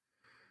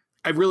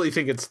 I really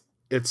think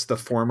it's the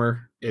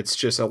former. It's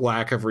just a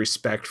lack of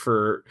respect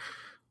for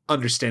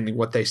understanding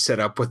what they set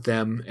up with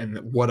them and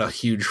what a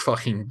huge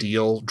fucking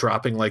deal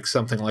dropping like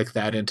something like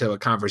that into a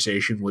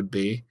conversation would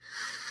be.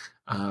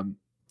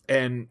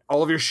 And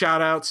all of your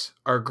shout outs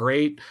are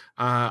great.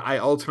 I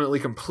ultimately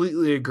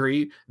completely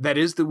agree. That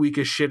is the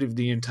weakest shit of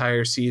the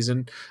entire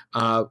season.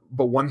 But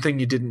one thing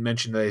you didn't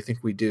mention that I think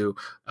we do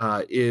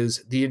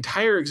is the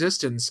entire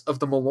existence of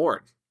the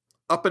Malorn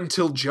up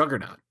until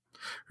Juggernaut.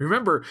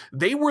 Remember,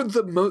 they were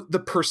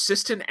the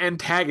persistent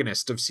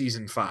antagonist of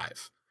season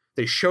 5.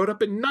 They showed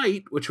up at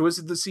night, which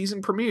was the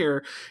season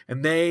premiere,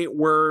 and they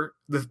were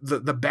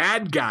the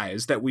bad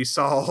guys that we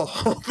saw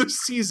all this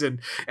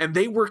season, and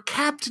they were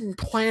Captain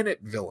Planet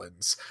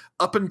villains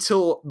up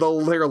until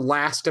their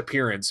last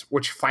appearance,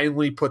 which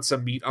finally put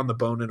some meat on the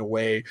bone in a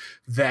way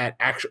that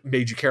actually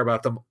made you care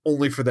about them,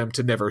 only for them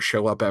to never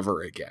show up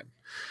ever again.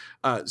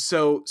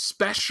 So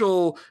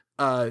special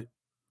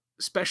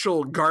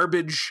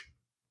garbage,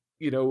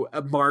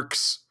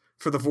 marks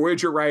for the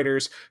Voyager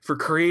writers for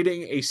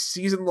creating a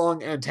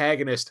season-long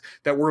antagonist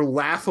that were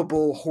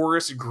laughable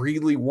Horace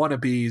Greeley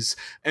wannabes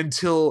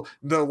until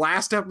the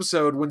last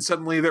episode, when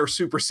suddenly they're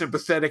super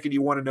sympathetic and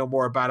you want to know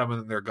more about them,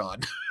 and then they're gone.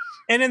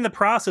 And in the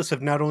process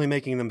of not only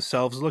making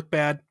themselves look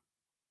bad,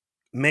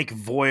 make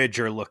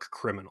Voyager look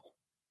criminal.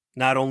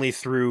 Not only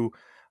through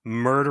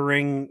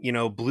murdering,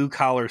 blue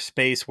collar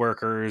space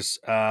workers,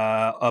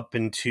 up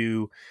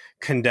into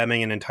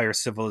condemning an entire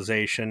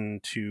civilization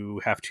to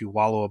have to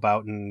wallow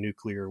about in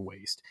nuclear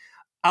waste.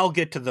 I'll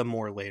get to them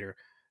more later.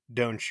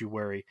 Don't you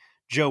worry.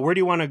 Joe, where do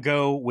you want to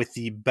go with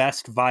the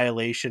best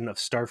violation of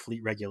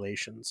Starfleet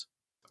regulations?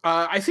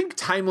 I think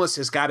Timeless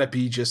has got to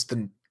be just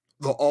the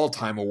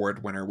all-time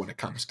award winner when it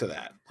comes to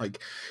that. Like,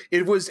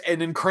 it was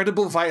an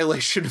incredible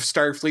violation of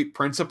Starfleet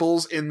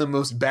principles in the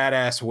most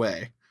badass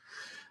way.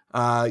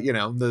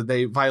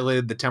 They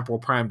violated the Temporal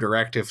Prime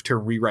Directive to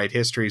rewrite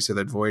history so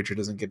that Voyager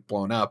doesn't get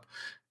blown up.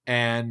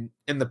 And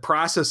in the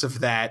process of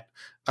that,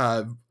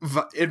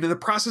 in the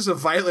process of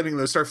violating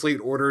those Starfleet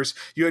orders,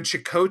 you had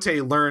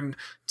Chakotay learn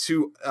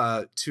to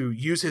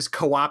use his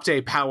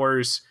co-opte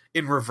powers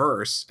in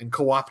reverse and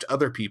co-opt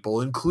other people,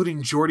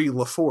 including Geordi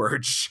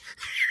LaForge.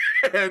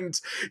 And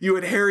you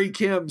had Harry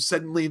Kim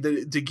suddenly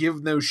to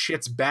give no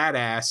shits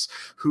badass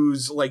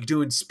who's like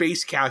doing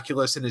space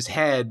calculus in his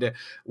head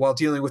while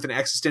dealing with an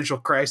existential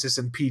crisis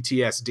and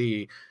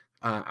PTSD.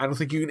 I don't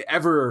think you can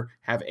ever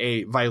have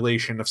a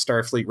violation of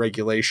Starfleet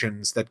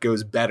regulations that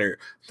goes better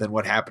than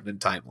what happened in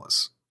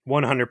Timeless.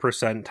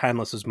 100%.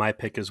 Timeless is my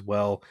pick as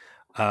well.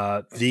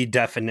 The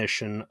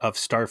definition of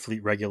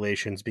Starfleet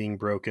regulations being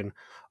broken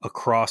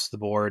across the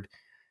board.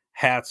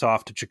 Hats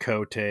off to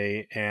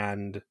Chakotay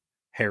and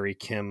Harry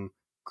Kim.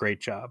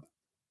 Great job.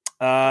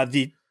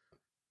 I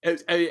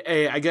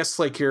guess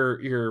like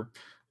your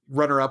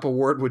runner-up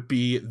award would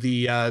be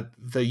the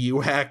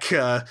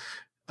UHEC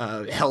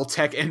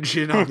Helltech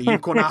engine on the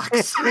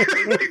Equinox.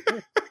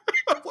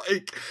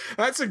 Like,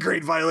 that's a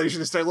great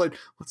violation of Starfleet.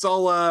 Let's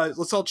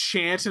all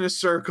chant in a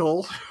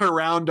circle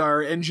around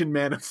our engine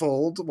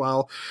manifold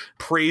while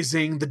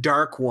praising the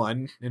Dark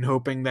One and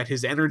hoping that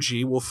his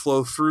energy will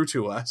flow through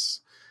to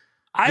us.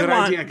 Good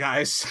idea,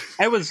 guys.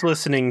 I was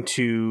listening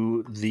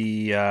to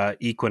the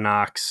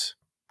Equinox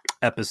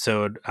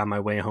episode on my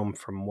way home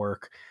from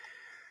work.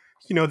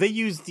 They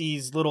use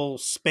these little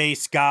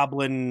space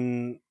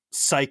goblin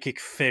psychic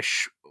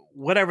fish,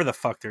 whatever the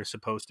fuck they're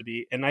supposed to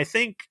be. And I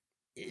think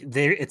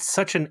it's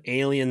such an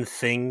alien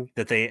thing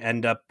that they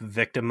end up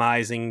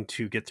victimizing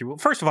to get through.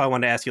 First of all, I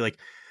wanted to ask you, like,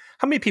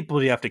 how many people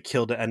do you have to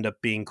kill to end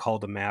up being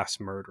called a mass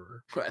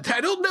murderer?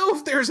 I don't know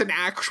if there's an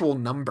actual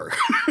number.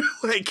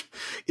 Like,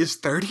 is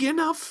 30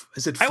 enough?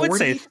 Is it 40? I would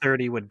say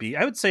 30 would be.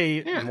 I would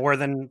say more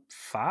than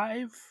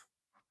 5.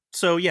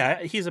 So,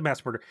 yeah, he's a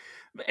mass murderer.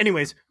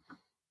 Anyways,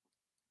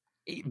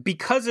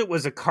 because it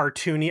was a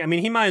cartoony, I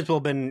mean, he might as well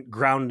have been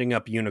grounding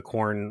up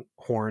unicorn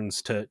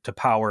horns to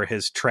power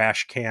his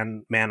trash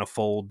can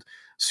manifold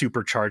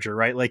supercharger,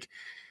 right? Like,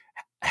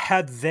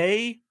 had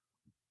they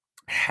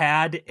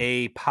had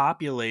a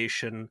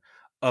population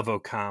of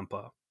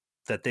Ocampa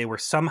that they were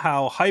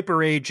somehow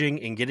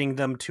hyper-aging and getting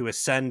them to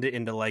ascend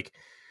into like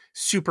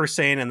Super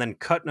Saiyan and then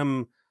cutting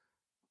them,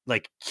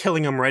 like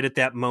killing them right at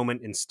that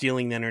moment and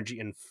stealing the energy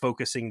and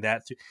focusing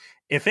that through.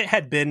 If it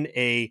had been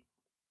a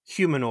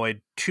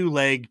humanoid,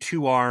 2-legged,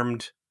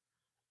 2-armed,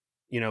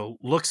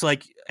 looks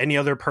like any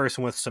other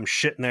person with some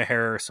shit in their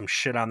hair or some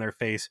shit on their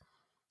face,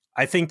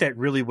 I think that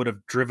really would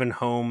have driven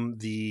home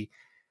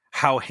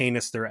how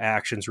heinous their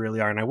actions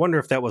really are. And I wonder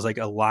if that was like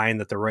a line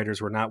that the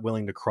writers were not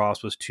willing to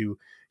cross, was to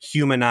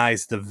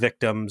humanize the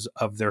victims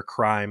of their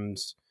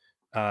crimes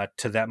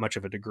to that much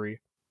of a degree.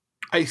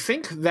 I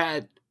think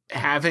that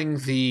having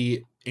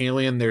the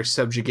alien they're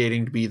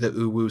subjugating to be the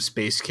Uwu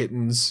space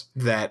kittens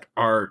that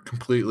are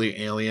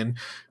completely alien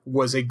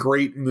was a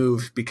great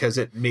move because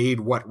it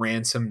made what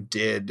Ransom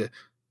did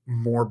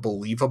more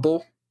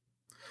believable,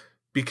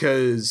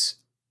 because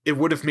it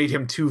would have made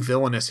him too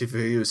villainous if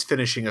he was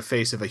finishing a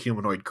face of a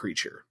humanoid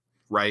creature,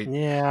 right?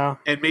 Yeah.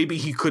 And maybe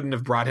he couldn't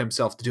have brought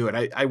himself to do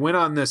it. I went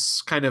on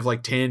this kind of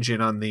like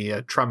tangent on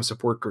the trauma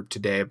support group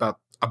today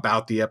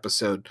about the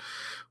episode,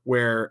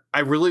 where I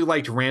really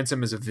liked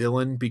Ransom as a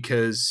villain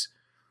because,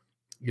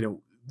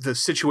 the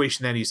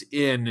situation that he's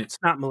in, it's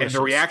not malicious, and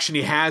the reaction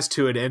he has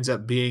to it ends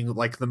up being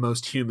like the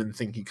most human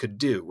thing he could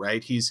do,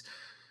 right?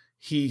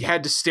 He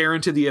had to stare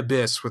into the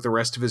abyss with the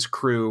rest of his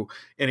crew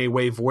in a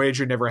way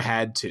Voyager never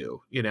had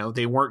to.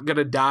 They weren't going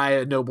to die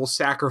a noble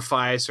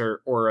sacrifice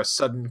or a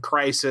sudden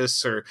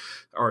crisis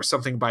or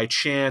something by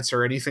chance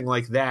or anything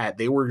like that.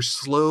 They were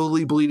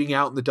slowly bleeding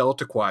out in the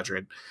Delta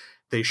Quadrant.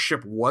 The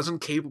ship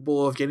wasn't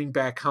capable of getting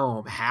back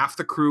home. Half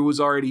the crew was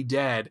already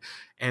dead,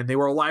 and they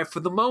were alive for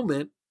the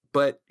moment.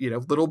 But,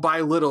 little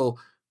by little,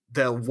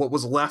 what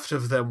was left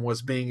of them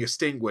was being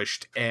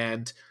extinguished.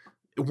 And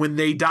when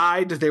they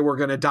died, they were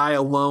going to die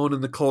alone in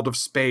the cold of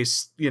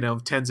space,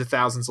 tens of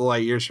thousands of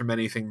light years from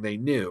anything they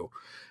knew.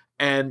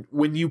 And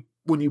when you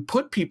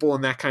put people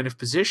in that kind of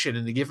position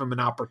and you give them an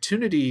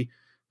opportunity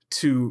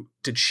to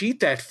cheat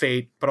that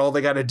fate, but all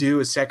they got to do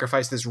is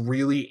sacrifice this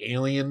really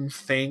alien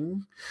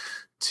thing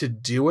to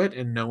do it,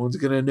 and no one's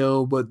going to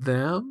know but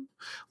them,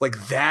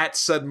 like that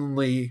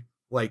suddenly,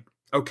 like,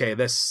 okay,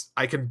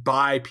 I can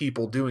buy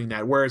people doing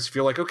that. Whereas if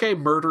you're like, okay,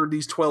 murder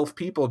these 12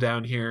 people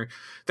down here,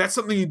 that's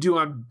something you do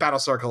on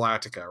Battlestar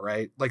Galactica,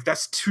 right? Like,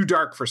 that's too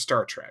dark for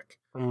Star Trek.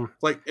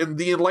 Like, in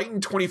the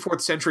enlightened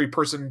 24th century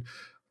person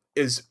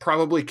is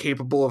probably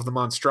capable of the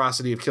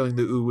monstrosity of killing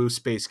the Uwu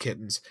space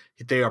kittens,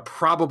 they are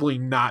probably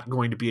not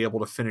going to be able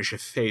to finish a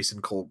face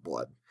in cold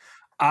blood.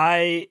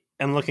 I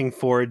am looking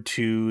forward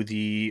to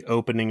the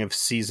opening of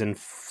season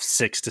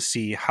 6 to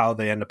see how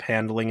they end up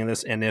handling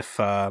this, and if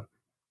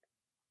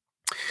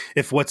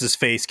what's his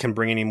face can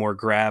bring any more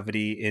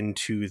gravity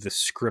into the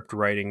script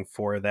writing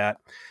for that.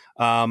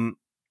 By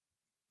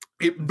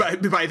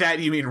that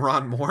you mean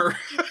Ron Moore?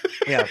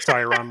 Yeah,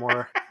 sorry, Ron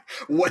Moore.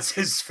 What's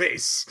his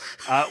face?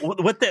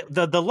 What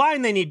the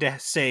line they need to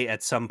say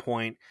at some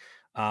point,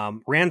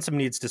 Ransom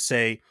needs to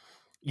say,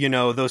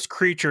 those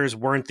creatures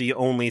weren't the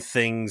only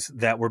things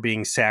that were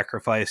being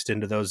sacrificed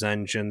into those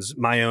engines.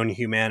 My own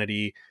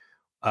humanity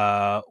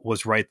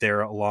was right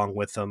there along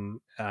with them,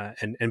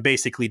 and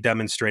basically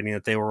demonstrating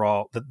that they were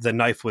all, the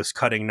knife was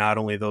cutting not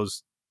only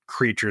those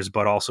creatures,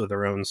 but also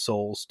their own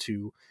souls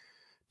to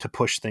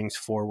push things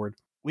forward.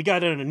 We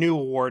got a new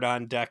award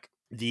on deck.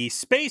 The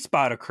Space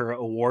Boddicker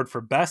Award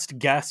for Best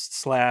Guest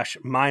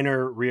 /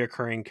 Minor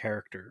Reoccurring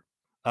Character.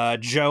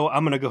 Joe,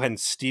 I'm going to go ahead and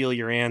steal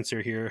your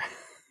answer here.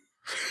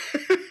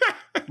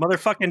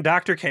 Motherfucking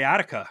Dr.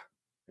 Chaotica.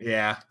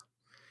 Yeah.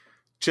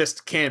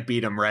 Just can't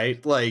beat him,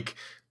 right? Like,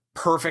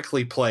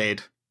 perfectly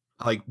played.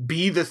 Like,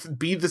 be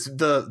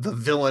the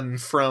villain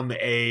from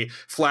a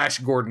Flash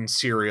Gordon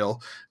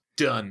serial.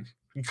 Done.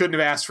 You couldn't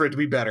have asked for it to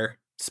be better.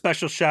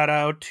 Special shout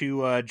out to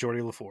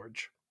Geordi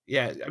LaForge.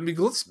 Yeah, I mean,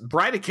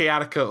 Bride of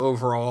Chaotica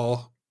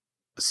overall,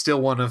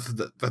 still one of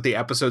the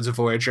episodes of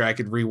Voyager I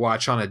could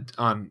rewatch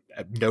on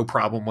no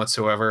problem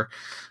whatsoever.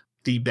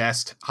 The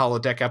best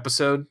holodeck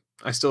episode,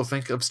 I still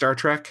think, of Star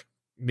Trek.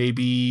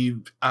 Maybe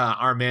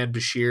our man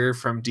Bashir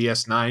from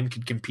DS9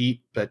 could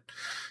compete, but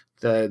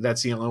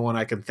that's the only one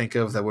I can think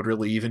of that would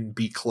really even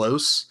be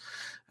close.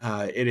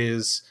 It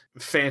is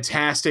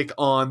fantastic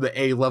on the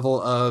A level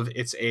of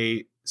it's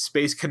a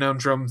space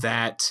conundrum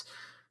that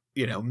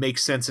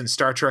makes sense in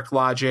Star Trek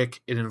logic.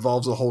 It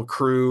involves a whole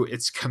crew.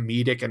 It's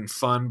comedic and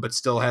fun, but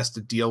still has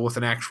to deal with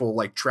an actual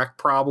Trek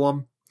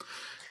problem.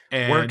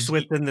 And works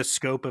within the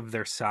scope of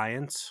their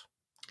science.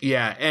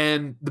 Yeah,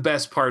 and the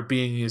best part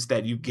being is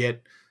that you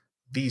get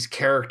these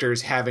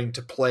characters having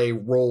to play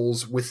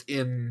roles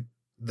within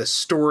the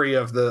story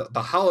of the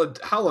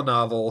holo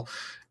novel,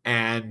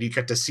 and you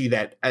get to see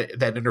that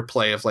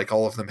interplay of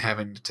all of them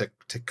having to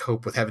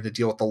cope with having to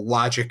deal with the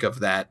logic of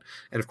that,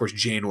 and of course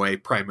Janeway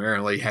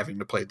primarily having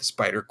to play the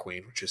Spider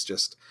Queen, which is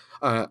just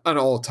an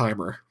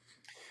all-timer.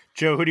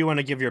 Joe, who do you want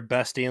to give your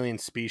Best Alien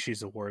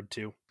Species Award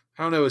to?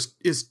 I don't know.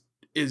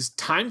 Is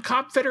Time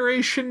Cop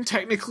Federation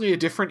technically a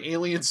different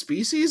alien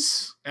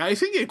species? I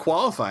think it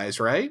qualifies,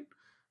 right?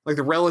 Like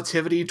the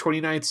Relativity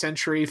 29th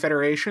Century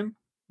Federation?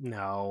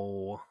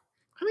 No.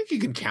 I think you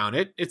can count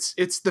it.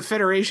 It's the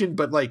Federation,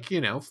 but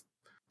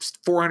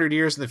 400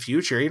 years in the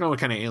future. You know what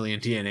kind of alien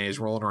DNA is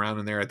rolling around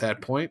in there at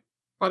that point.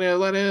 A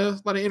lot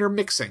of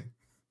intermixing.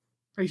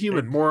 They're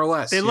human, more or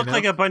less. They look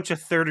like a bunch of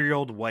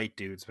 30-year-old white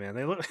dudes, man.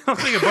 They look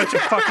like a bunch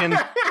of fucking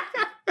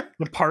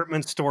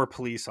department store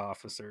police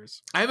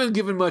officers. I haven't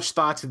given much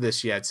thought to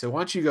this yet, so why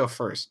don't you go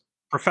first?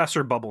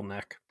 Professor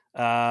Bubbleneck.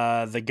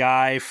 The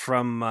guy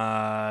from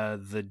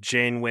the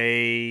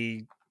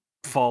Janeway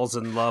falls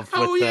in love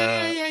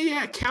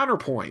with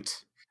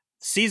Counterpoint.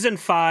 Season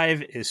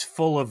 5 is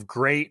full of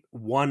great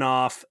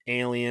one-off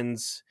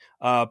aliens,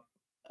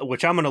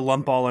 which I'm going to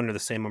lump all under the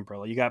same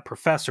umbrella. You got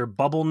Professor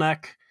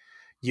Bubbleneck.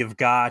 You've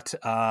got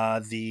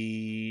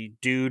the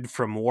dude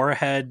from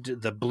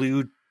Warhead, the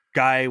blue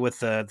guy with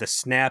the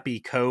snappy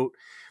coat.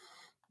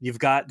 You've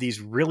got these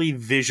really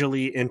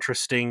visually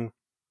interesting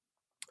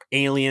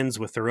aliens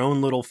with their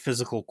own little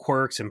physical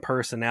quirks and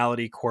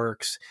personality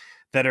quirks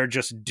that are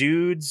just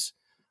dudes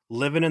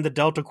living in the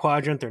Delta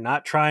Quadrant. They're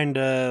not trying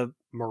to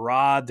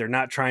maraud. They're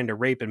not trying to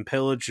rape and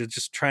pillage. They're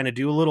just trying to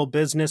do a little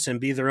business and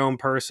be their own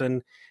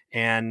person.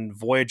 And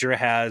Voyager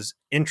has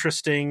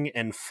interesting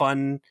and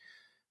fun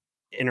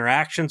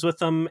interactions with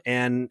them,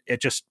 and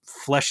it just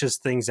fleshes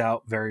things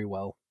out very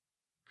well.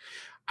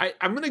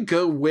 I'm going to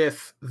go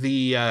with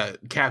the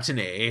Captain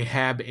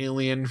Ahab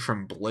alien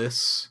from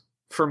Bliss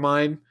for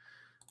mine.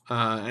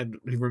 And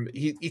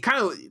he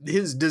kind of,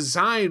 his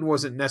design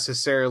wasn't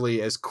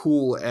necessarily as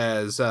cool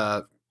as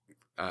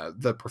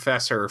the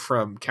professor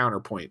from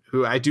Counterpoint,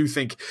 who I do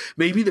think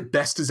may be the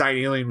best design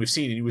alien we've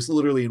seen. And he was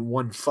literally in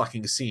one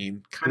fucking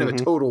scene, kind of a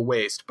total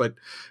waste, but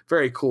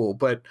very cool.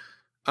 But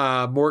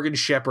Morgan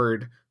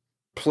Shepard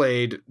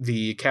played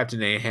the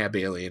Captain Ahab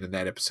alien in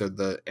that episode.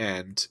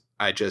 And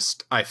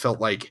I felt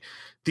like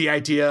the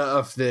idea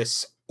of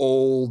this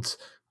old,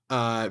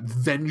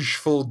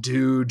 vengeful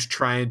dude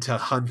trying to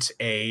hunt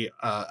a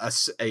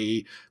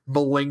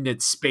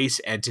malignant space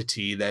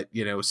entity that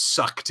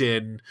sucked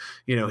in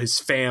his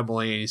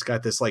family, and he's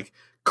got this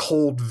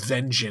cold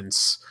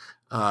vengeance.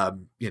 I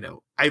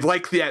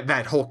like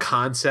that whole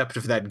concept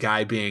of that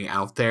guy being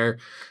out there,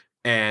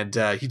 and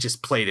he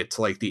just played it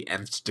to the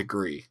nth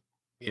degree.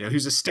 He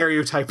was a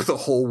stereotype the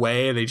whole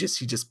way, and he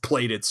just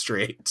played it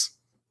straight.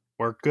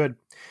 Worked good.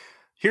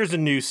 Here's a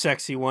new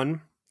sexy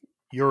one.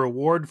 Your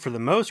award for the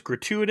most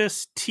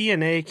gratuitous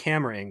TNA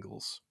camera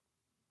angles.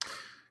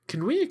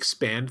 Can we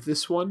expand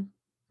this one?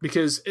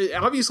 Because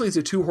obviously it's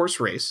a 2-horse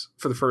race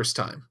for the first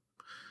time,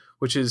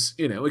 which is,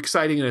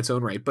 exciting in its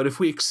own right. But if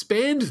we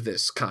expand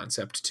this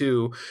concept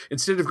to,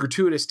 instead of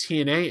gratuitous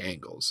TNA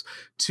angles,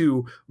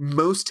 to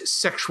most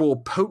sexual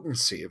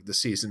potency of the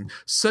season,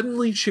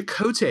 suddenly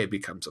Chakotay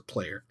becomes a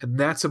player. And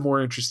that's a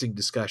more interesting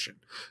discussion.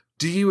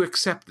 Do you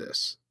accept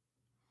this?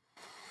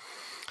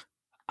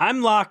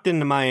 I'm locked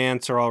into my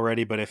answer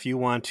already, but if you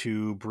want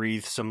to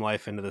breathe some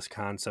life into this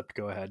concept,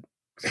 go ahead.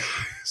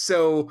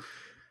 So,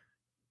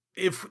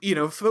 if,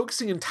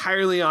 focusing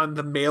entirely on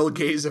the male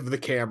gaze of the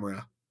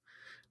camera,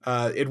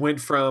 it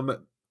went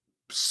from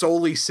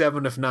solely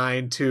 7 of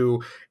 9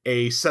 to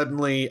a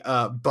suddenly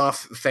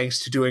buff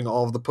thanks to doing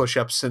all of the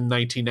push-ups in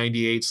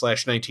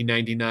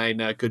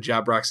 1998/1999. Good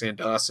job, Roxanne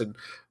Dawson,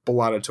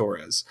 Bellato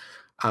Torres.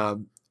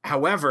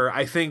 However,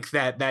 I think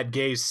that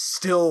gaze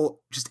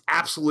still just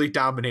absolutely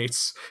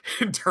dominates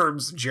in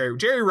terms of Jerry.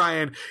 Jerry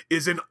Ryan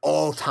is an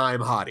all-time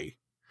hottie.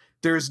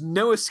 There's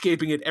no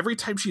escaping it. Every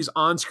time she's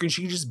on screen,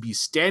 she can just be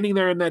standing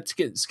there in that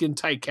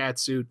skin-tight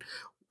catsuit.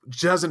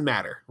 Doesn't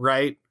matter,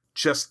 right?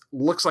 Just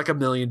looks like $1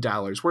 million.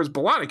 Whereas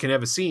B'Elanna can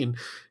have a scene,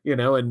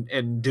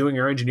 and doing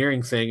her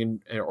engineering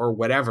thing or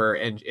whatever,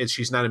 and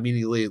she's not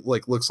immediately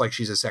looks like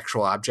she's a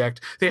sexual object.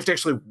 They have to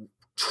actually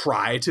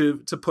try to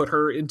put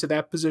her into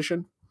that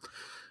position.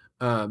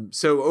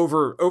 So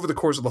over the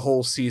course of the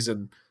whole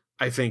season,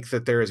 I think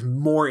that there is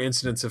more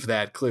incidents of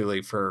that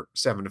clearly for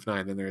 7 of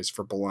 9 than there is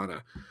for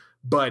B'Elanna.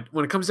 But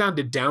when it comes down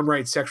to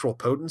downright sexual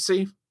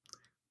potency,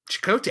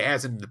 Chakotay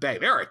has it in the bag.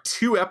 There are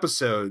 2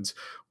 episodes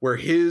where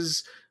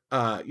his,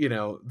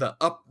 the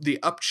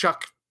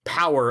upchuck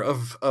power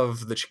of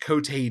the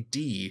Chakotay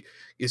D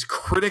is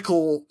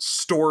critical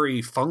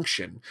story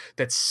function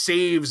that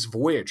saves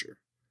Voyager.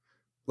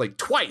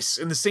 Twice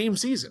in the same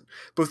season,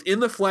 both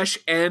In the Flesh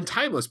and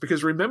Timeless.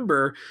 Because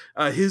remember,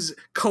 his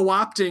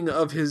co-opting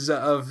of his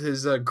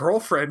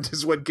girlfriend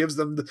is what gives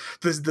them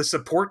the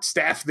support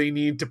staff they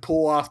need to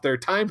pull off their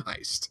time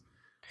heist.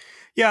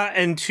 Yeah,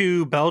 and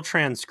to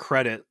Beltran's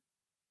credit,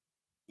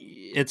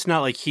 it's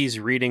not like he's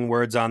reading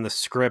words on the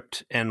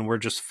script and we're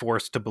just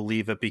forced to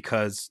believe it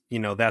because,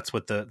 that's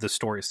what the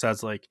story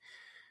says.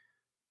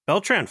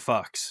 Beltran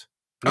fucks.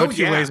 No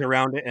two ways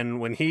around it. And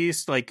when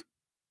he's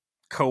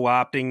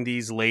co-opting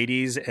these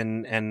ladies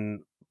and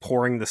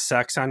pouring the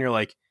sex on, you're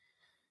like,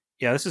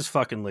 yeah, this is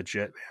fucking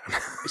legit,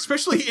 man.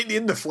 Especially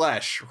in the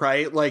Flesh,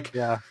 right?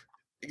 Yeah.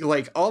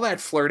 All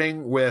that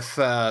flirting with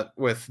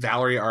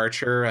Valerie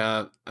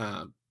Archer,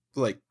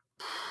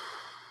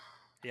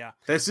 yeah,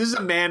 this is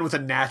a man with a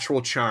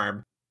natural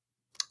charm.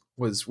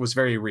 Was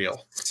very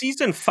real.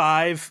 Season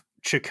 5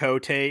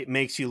 Chakotay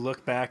makes you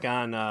look back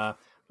on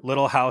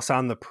Little House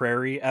on the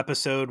Prairie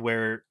episode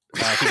where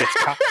he gets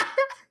caught.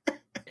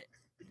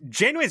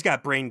 Janeway's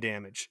got brain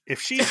damage.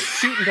 If she's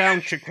shooting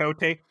down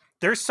Chakotay,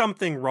 there's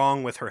something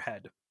wrong with her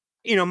head.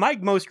 My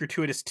most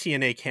gratuitous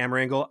TNA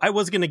camera angle, I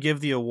was going to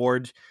give the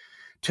award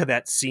to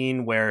that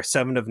scene where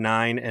 7 of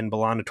 9 and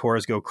Bellato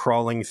Torres go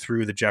crawling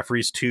through the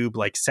Jeffries tube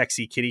like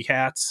sexy kitty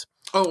cats.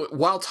 Oh,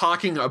 while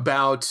talking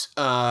about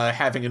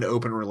having an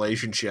open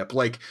relationship,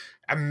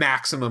 a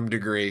maximum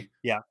degree.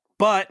 Yeah.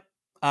 But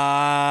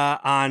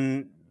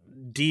on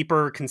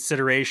deeper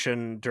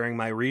consideration during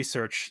my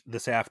research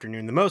this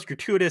afternoon, the most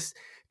gratuitous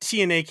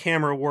TNA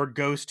camera award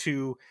goes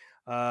to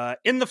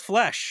In the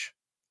Flesh,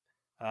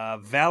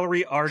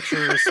 Valerie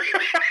Archer's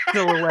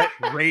silhouette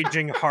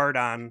raging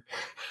hard-on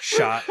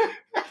shot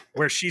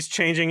where she's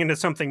changing into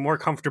something more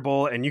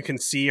comfortable and you can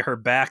see her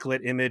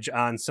backlit image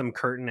on some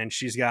curtain and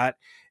she's got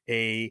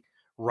a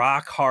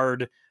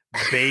rock-hard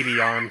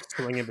baby arm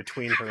swinging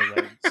between her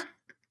legs.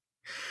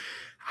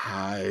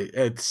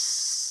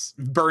 It's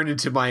burned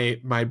into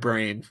my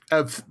brain,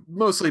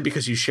 mostly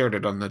because you shared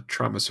it on the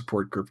trauma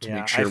support group to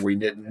make sure we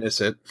didn't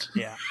miss it.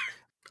 Yeah.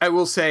 I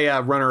will say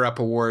runner-up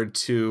award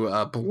to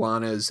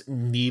B'Elanna's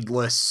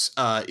needless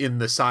in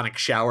the sonic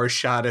shower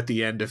shot at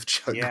the end of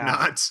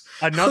Juggernauts.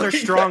 Yeah. Another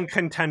strong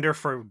contender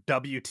for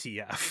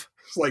WTF.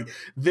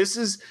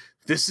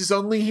 This is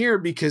only here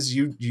because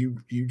you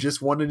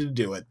just wanted to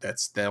do it.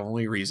 That's the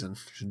only reason.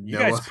 You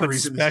guys put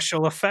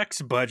special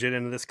effects budget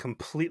into this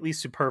completely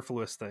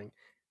superfluous thing.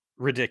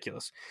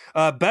 Ridiculous.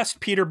 Best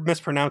Peter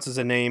mispronounces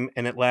a name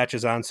and it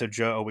latches on, so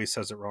Joe always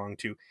says it wrong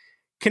too.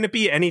 Can it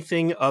be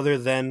anything other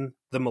than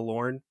the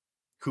Malorn,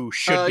 who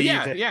should be?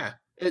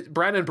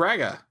 Brandon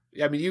Braga.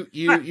 I mean,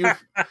 you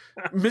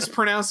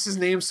mispronounced his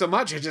name so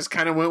much, I just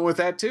kind of went with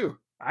that too.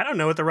 I don't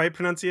know what the right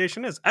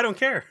pronunciation is. I don't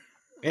care.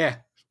 Yeah.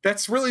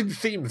 That's really the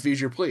theme of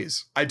Use Your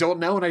Please. I don't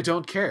know and I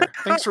don't care.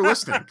 Thanks for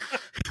listening.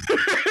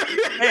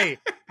 Hey,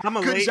 I'm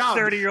a late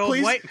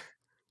 30-year-old white.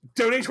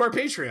 Donate to our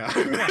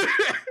Patreon.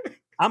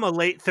 I'm a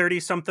late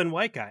 30-something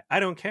white guy. I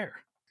don't care.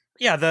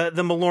 Yeah, the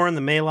Malorn,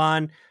 the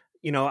Malon,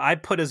 I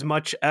put as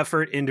much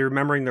effort into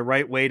remembering the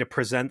right way to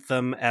present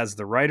them as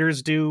the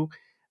writers do.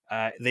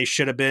 They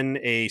should have been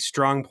a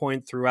strong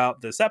point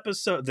throughout this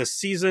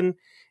season,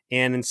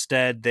 and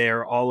instead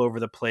they're all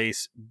over the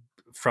place,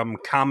 from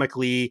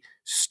comically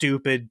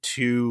stupid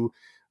to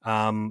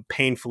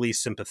painfully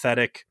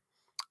sympathetic.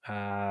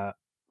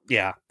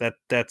 Yeah,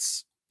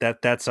 that's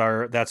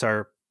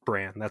our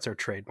brand. That's our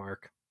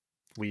trademark.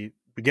 We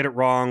get it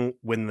wrong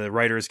when the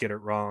writers get it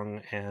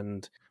wrong,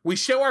 and we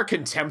show our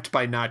contempt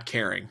by not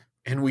caring.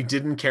 And we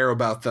didn't care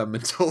about them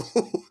until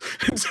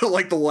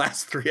like the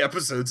last 3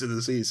 episodes of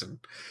the season.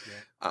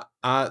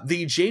 Yeah.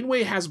 The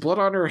Janeway has blood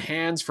on her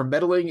hands for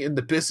meddling in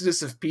the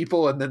business of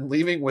people and then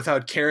leaving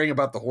without caring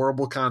about the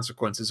horrible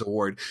consequences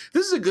award.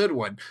 This is a good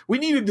one. We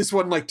needed this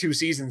one like 2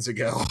 seasons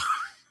ago.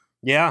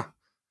 Yeah.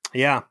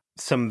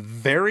 Some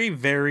very,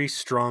 very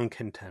strong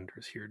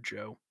contenders here,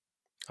 Joe.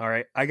 All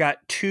right. I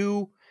got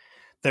 2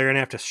 that are going to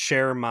have to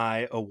share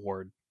my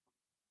award.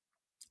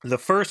 The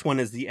first one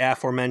is the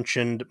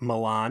aforementioned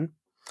Milan,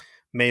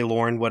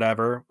 Maylorn,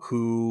 whatever,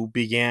 who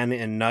began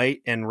in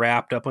night and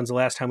wrapped up. When's the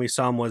last time we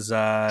saw him? Was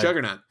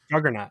Juggernaut.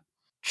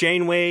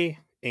 Janeway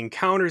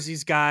encounters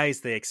these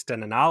guys. They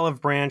extend an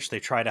olive branch. They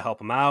try to help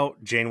them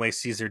out. Janeway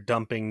sees they're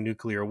dumping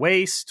nuclear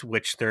waste,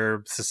 which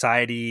their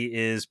society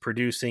is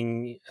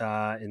producing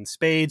in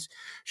spades.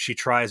 She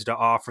tries to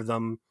offer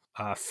them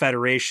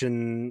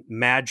Federation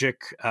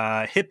magic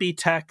hippie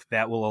tech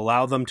that will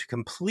allow them to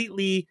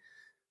completely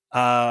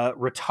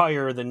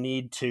retire the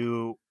need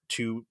to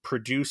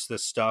produce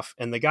this stuff.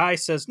 And the guy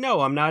says,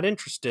 no, I'm not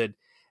interested.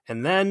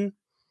 And then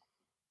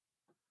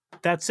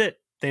that's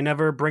it. They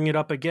never bring it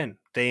up again.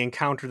 They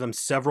encounter them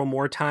several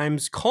more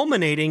times,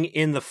 culminating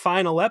in the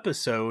final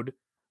episode,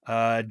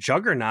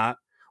 Juggernaut,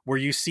 where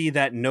you see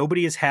that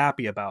nobody is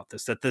happy about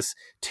this, that this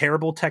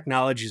terrible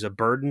technology is a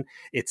burden.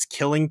 It's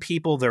killing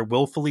people. They're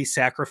willfully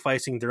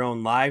sacrificing their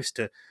own lives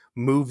to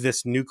move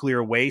this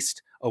nuclear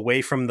waste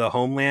away from the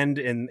homeland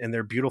and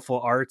their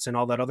beautiful arts and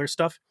all that other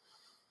stuff.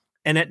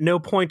 And at no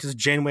point does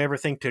Janeway ever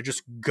think to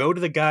just go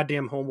to the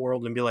goddamn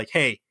homeworld and be like,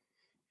 hey,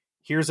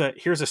 here's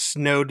a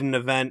Snowden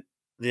event.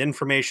 The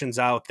information's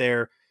out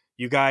there.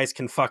 You guys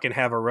can fucking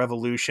have a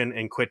revolution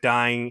and quit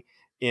dying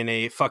in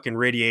a fucking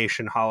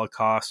radiation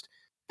holocaust.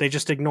 They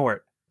just ignore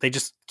it. They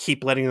just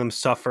keep letting them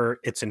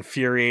suffer. It's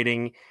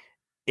infuriating.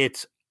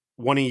 It's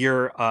one of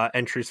your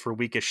entries for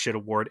weakest shit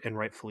award, and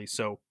rightfully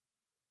so.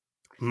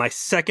 My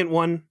second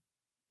one,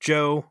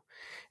 Joe,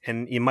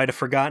 and you might have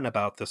forgotten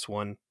about this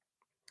one,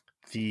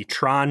 the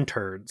Tron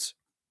turds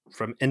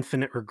from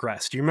Infinite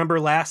Regress. Do you remember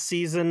last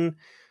season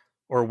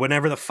or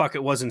whenever the fuck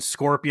it was in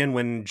Scorpion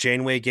when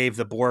Janeway gave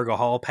the Borg a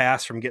hall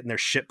pass from getting their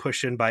shit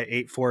pushed in by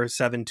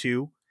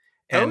 8472?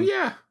 And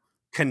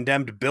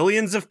condemned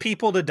billions of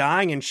people to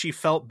dying, and she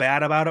felt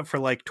bad about it for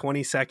like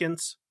 20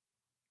 seconds?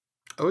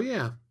 Oh,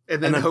 yeah.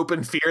 And then Hope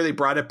and Fear, they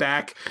brought it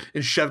back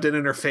and shoved it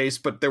in her face,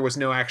 but there was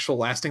no actual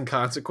lasting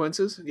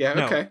consequences. Yeah,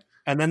 no. Okay.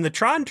 And then the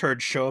Tron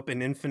turds show up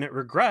in Infinite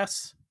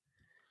Regress,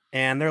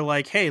 and they're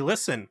like, hey,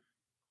 listen,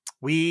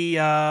 we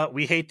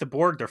hate the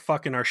Borg. They're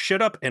fucking our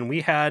shit up, and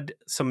we had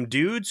some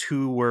dudes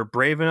who were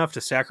brave enough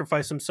to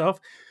sacrifice themselves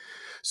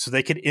so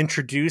they could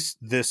introduce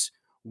this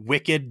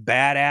wicked,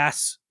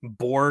 badass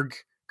Borg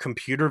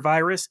computer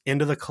virus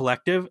into the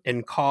collective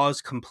and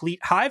cause complete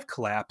hive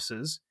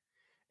collapses.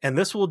 And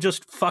this will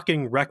just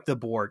fucking wreck the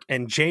Borg.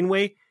 And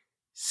Janeway,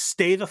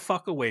 stay the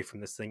fuck away from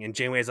this thing. And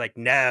Janeway's like,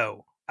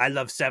 no, I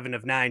love 7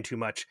 of 9 too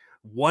much.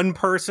 One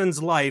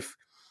person's life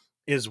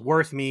is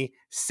worth me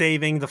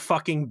saving the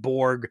fucking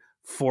Borg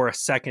for a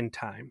second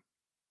time.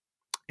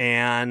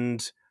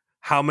 And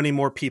how many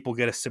more people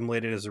get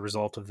assimilated as a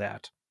result of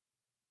that?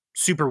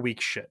 Super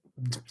weak shit.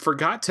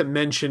 Forgot to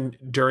mention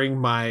during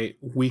my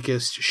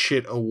weakest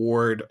shit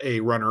award, a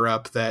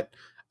runner-up that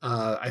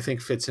I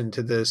think fits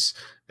into this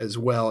as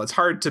well. It's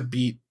hard to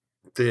beat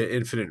the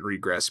Infinite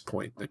Regress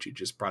point that you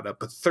just brought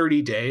up, but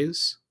 30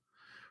 Days,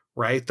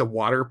 right? The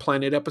Water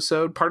Planet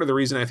episode. Part of the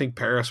reason I think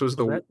Paris was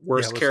the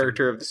worst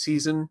character of the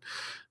season,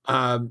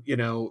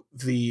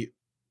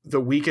 the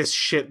weakest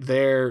shit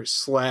there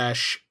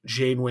 /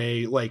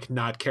 Janeway like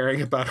not caring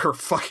about her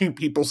fucking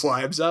people's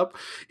lives up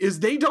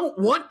is they don't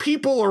want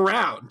people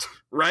around,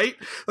 right?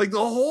 Like the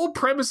whole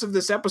premise of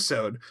this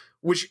episode,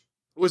 which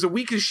was a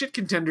weakest shit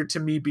contender to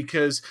me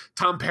because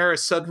Tom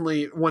Paris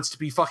suddenly wants to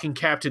be fucking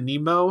Captain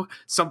Nemo,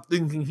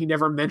 something he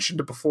never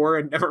mentioned before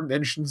and never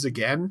mentions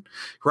again,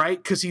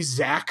 right? Because he's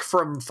Zach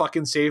from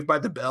fucking Saved by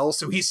the Bell,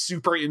 so he's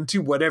super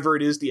into whatever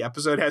it is the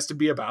episode has to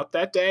be about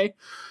that day.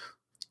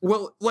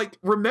 Well, like,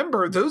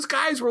 remember, those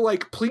guys were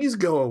like, please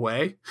go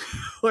away.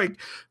 Like,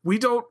 we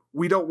don't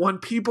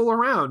want people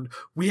around.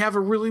 We have a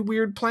really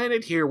weird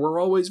planet here. We're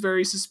always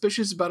very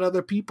suspicious about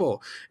other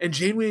people. And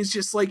Janeway is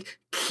just like,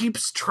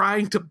 keeps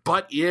trying to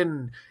butt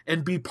in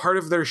and be part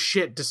of their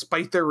shit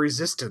despite their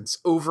resistance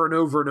over and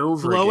over and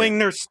over blowing again.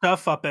 Their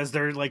stuff up as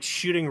they're like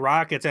shooting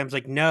rockets. And I was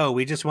like, no,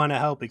 we just want to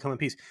help. We come in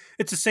peace.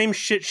 It's the same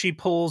shit she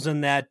pulls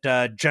in that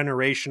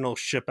generational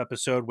ship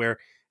episode where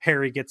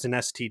Harry gets an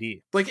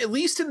STD. Like, at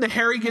least in the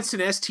Harry gets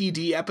an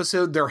STD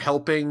episode, they're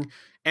helping,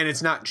 and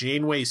it's not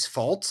Janeway's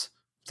fault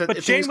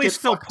But Janeway's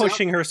still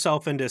pushing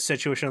herself into a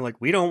situation like,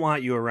 we don't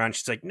want you around.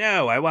 She's like,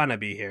 no, I want to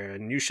be here,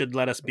 and you should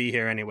let us be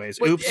here anyways.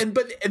 Oops. And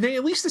they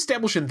at least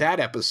establish in that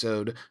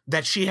episode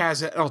that she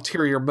has an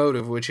ulterior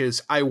motive, which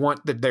is I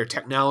want their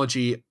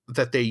technology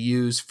that they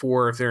use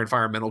for their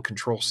environmental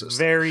control system.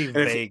 Very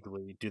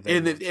vaguely do they.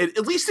 And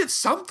at least it's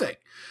something,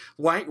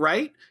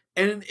 right?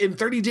 And in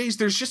 30 days,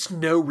 there's just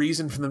no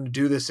reason for them to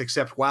do this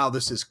except, wow,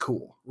 this is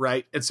cool,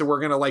 right? And so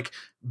we're going to like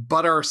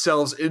butt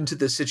ourselves into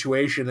this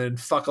situation and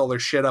fuck all their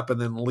shit up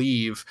and then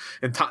leave.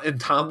 And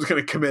Tom's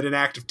going to commit an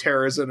act of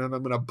terrorism, and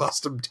I'm going to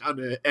bust him down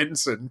to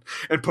ensign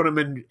and put him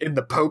in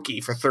the pokey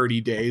for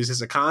 30 days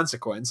as a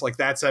consequence. Like,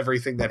 that's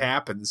everything that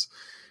happens.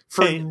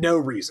 For no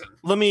reason.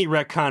 Let me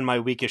retcon my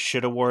weakest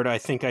shit award. I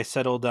think I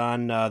settled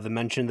on the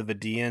mention of the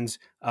Vidians.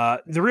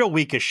 The real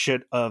weakest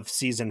shit of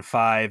season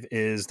 5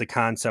 is the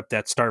concept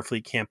that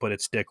Starfleet can't put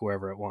its dick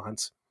wherever it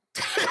wants.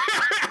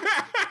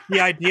 The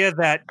idea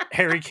that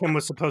Harry Kim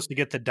was supposed to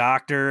get the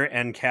doctor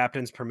and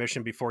captain's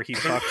permission before he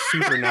fucked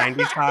super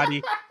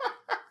 90s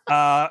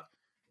hottie.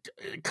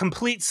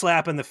 Complete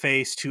slap in the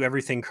face to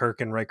everything Kirk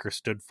and Riker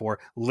stood for.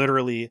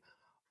 Literally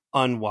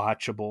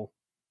unwatchable.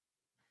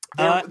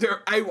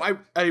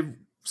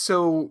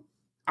 So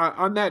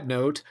on that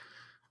note,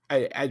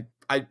 that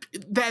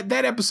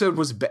episode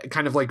was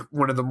kind of like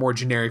one of the more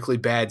generically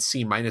bad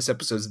C-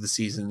 episodes of the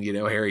season. You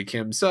know, Harry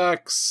Kim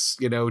sucks.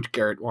 You know,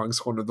 Garrett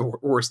Wang's one of the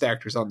worst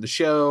actors on the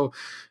show.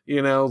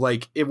 You know,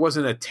 like, it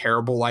wasn't a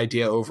terrible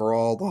idea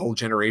overall, the whole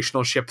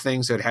generational ship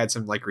thing. So it had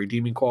some like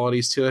redeeming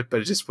qualities to it,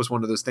 but it just was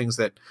one of those things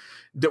that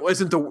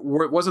wasn't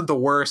the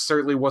worst.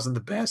 Certainly wasn't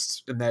the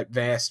best in that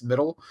vast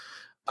middle.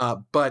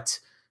 But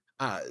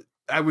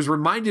I was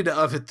reminded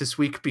of it this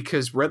week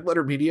because Red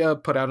Letter Media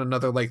put out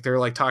another, like, they're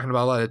like talking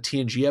about a lot of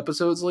TNG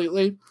episodes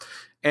lately.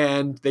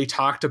 And they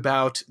talked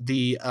about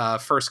the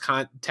First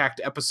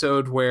Contact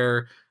episode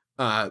where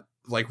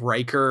like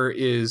Riker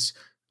is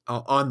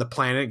on the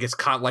planet, gets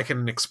caught like in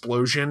an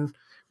explosion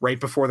right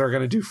before they're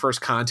going to do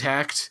First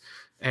Contact.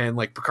 And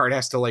like Picard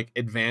has to like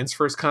advance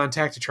First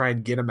Contact to try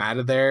and get him out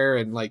of there.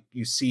 And like,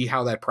 you see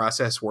how that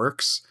process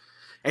works.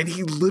 And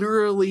he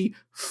literally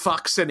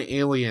fucks an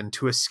alien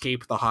to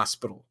escape the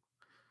hospital.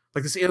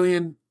 Like, this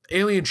alien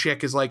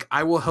chick is like,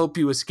 I will help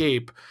you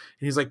escape.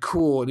 And he's like,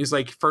 cool. And he's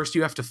like, first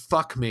you have to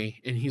fuck me.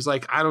 And he's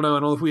like, I don't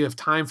know if we have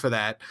time for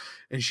that.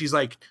 And she's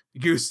like,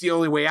 it's the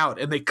only way out.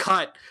 And they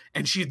cut,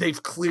 and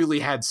they've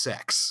clearly had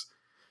sex.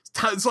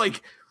 It's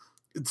like,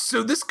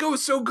 so this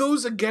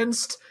goes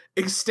against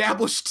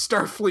established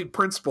Starfleet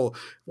principle,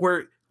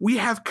 where we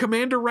have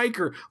Commander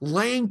Riker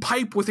laying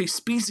pipe with a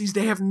species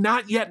they have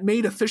not yet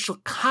made official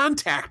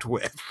contact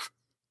with.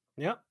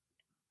 Yep.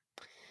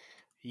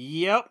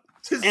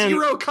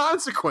 Zero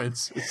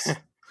consequences.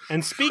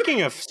 And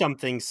speaking of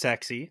something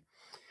sexy,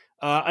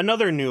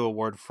 another new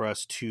award for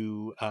us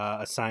to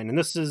assign, and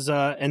this is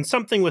and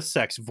something with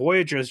sex.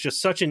 Voyager is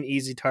just such an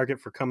easy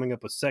target for coming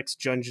up with sex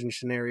dungeon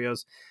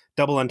scenarios,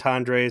 double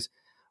entendres,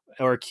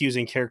 or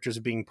accusing characters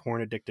of being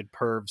porn addicted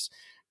pervs.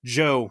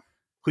 Joe,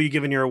 who are you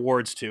giving your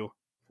awards to?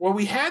 Well,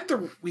 we had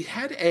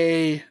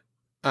a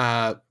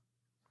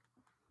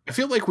I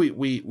feel like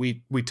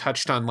we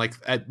touched on, like,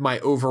 at my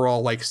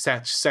overall like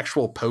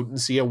sexual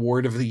potency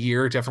award of the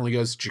year definitely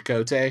goes to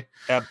Chakotay.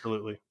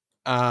 Absolutely.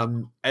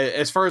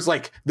 As far as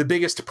like the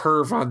biggest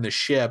perv on the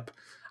ship,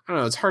 I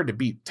don't know, it's hard to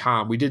beat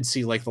Tom. We did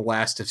see like the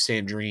last of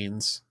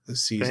Sandrines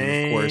this season,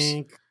 of course.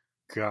 Thank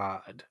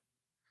God.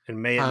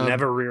 And may it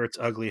never rear its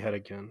ugly head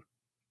again.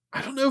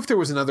 I don't know if there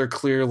was another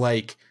clear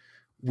like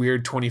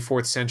weird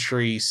 24th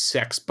century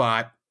sex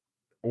bot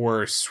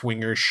or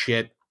swinger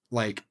shit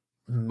like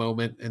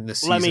moment in the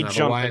season. Let me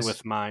jump in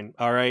with mine.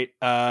 All right.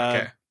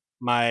 Okay.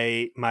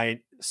 My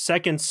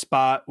second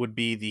spot would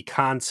be the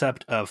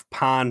concept of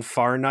Pon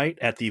Far Night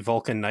at the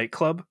Vulcan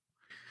nightclub.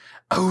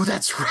 Oh,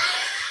 that's right.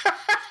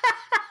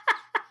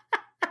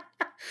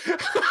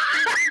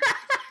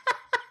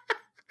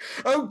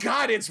 Oh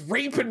God, it's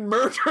rape and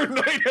murder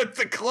night at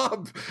the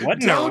club. What?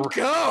 Don't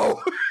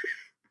go.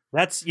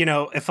 That's, if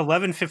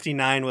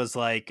 1159 was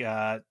like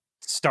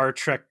Star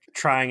Trek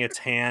trying its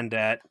hand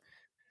at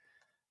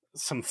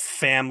some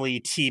family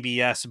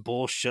TBS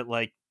bullshit,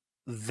 like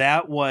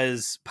that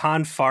was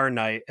Pon Far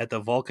Night at the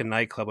Vulcan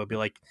nightclub would be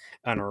like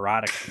an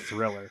erotic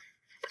thriller.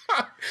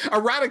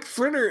 Erotic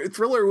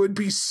thriller would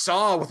be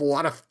Saw with a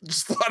lot of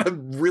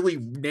really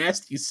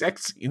nasty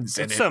sex scenes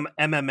in it. Some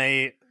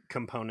MMA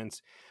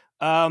components.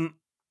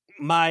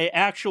 My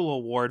actual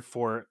award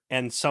for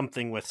And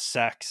Something with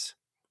Sex,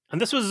 and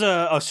this was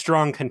a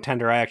strong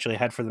contender I actually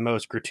had for the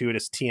most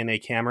gratuitous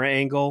TNA camera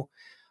angle.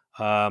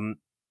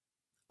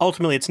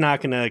 Ultimately, it's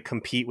not going to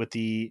compete with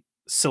the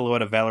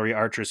silhouette of Valerie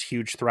Archer's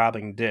huge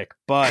throbbing dick,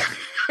 but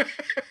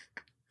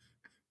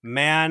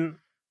man,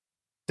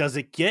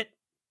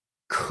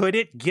 could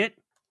it get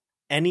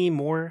any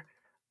more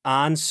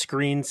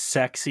on-screen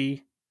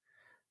sexy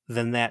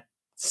than that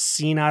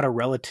scene out of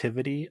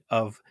Relativity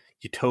of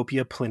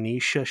Utopia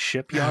Planitia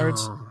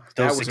shipyards?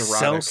 Those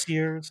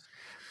Excelsiors,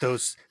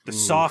 the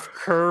soft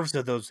curves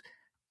of those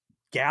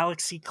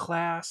Galaxy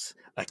class,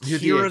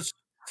 Akira's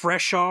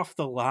fresh off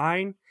the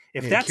line.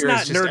 If that's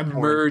not just nerd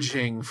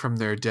emerging from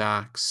their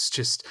docks,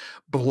 just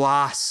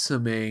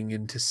blossoming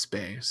into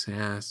space.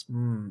 Yes.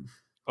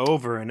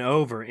 Over and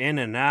over, in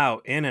and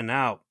out, in and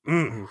out.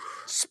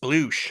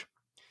 Sploosh.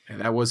 Yeah,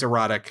 that was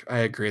erotic. I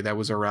agree. That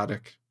was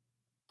erotic.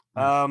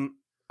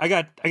 I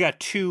got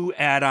 2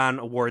 add-on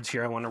awards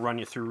here I want to run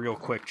you through real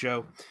quick,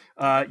 Joe.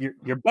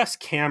 Your best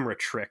camera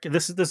trick.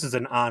 This is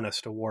an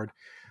honest award.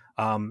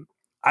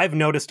 I've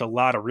noticed a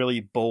lot of really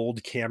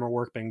bold camera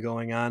work been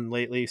going on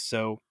lately,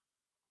 so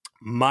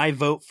my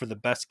vote for the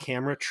best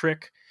camera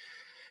trick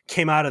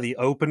came out of the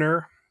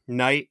opener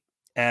night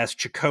as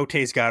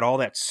Chakotay's got all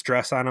that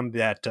stress on him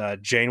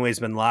that Janeway's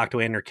been locked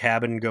away in her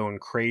cabin going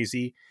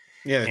crazy.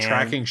 Yeah, the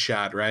tracking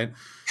shot, right?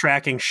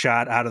 Tracking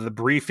shot out of the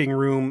briefing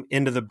room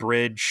into the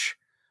bridge.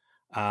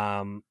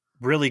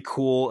 Really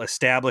cool,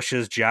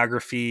 establishes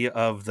geography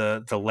of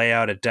the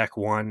layout at Deck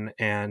 1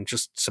 and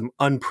just some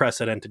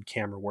unprecedented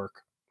camera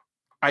work.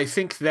 I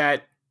think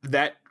that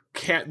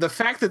the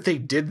fact that they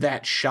did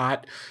that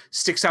shot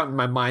sticks out in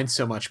my mind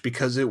so much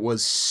because it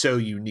was so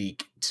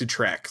unique to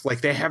Trek.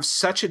 Like, they have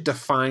such a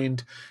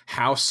defined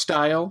house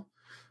style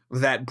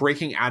that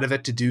breaking out of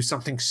it to do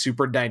something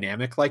super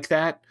dynamic like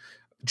that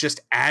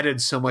just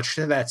added so much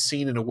to that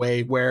scene in a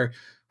way where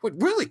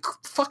what really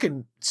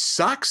fucking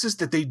sucks is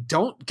that they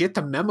don't get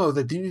the memo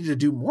that they need to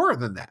do more of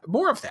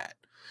that.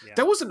 Yeah.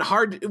 That wasn't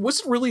hard. It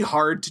wasn't really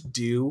hard to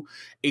do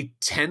a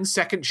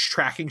 10-second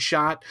tracking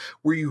shot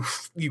where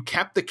you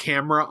kept the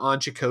camera on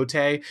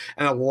Chakotay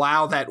and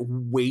allow that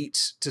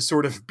weight to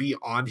sort of be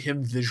on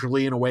him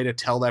visually in a way to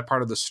tell that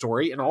part of the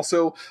story. And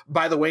also,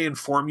 by the way,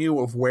 inform you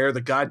of where the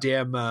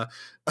goddamn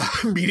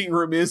meeting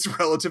room is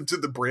relative to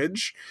the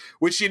bridge,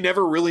 which you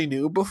never really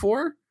knew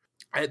before.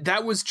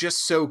 That was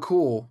just so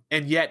cool.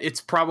 And yet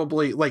it's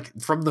probably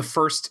like from the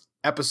first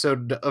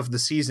episode of the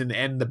season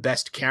and the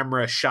best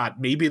camera shot,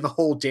 maybe the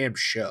whole damn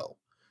show.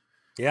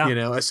 Yeah. You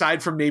know,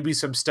 aside from maybe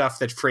some stuff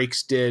that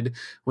Frakes did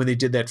when they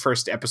did that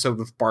first episode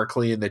with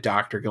Barclay and the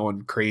Doctor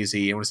going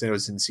crazy. I want to say it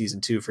was in season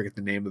 2, forget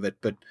the name of it,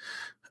 but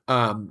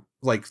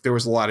like there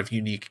was a lot of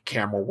unique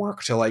camera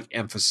work to like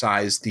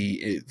emphasize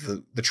the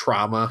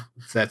trauma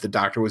that the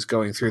Doctor was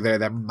going through there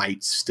that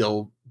might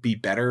still be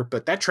better,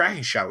 but that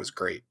tracking shot was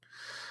great.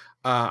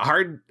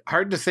 Hard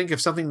to think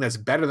of something that's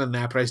better than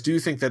that, but I do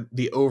think that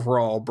the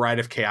overall Bride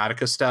of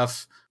Chaotica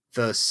stuff,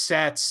 the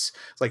sets,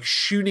 like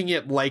shooting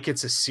it like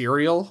it's a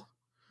serial,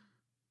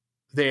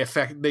 they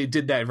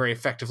did that very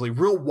effectively,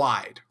 real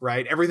wide,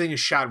 right? Everything is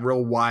shot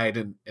real wide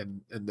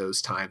in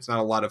those times, not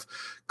a lot of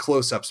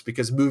close-ups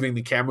because moving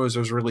the cameras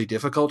was really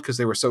difficult because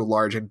they were so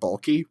large and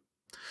bulky.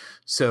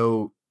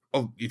 So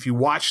if you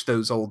watch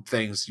those old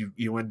things,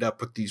 you end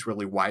up with these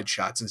really wide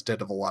shots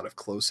instead of a lot of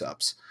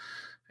close-ups.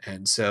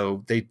 And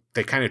so they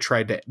kind of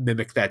tried to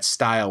mimic that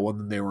style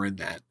when they were in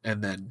that.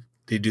 And then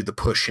they do the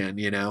push in,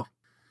 you know?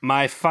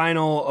 My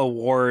final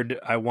award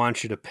I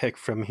want you to pick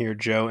from here,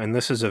 Joe, and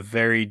this is a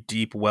very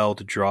deep well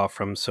to draw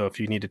from. So if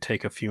you need to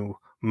take a few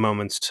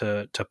moments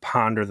to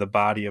ponder the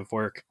body of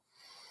work,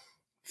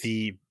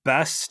 the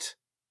best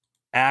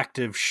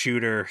active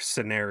shooter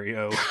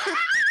scenario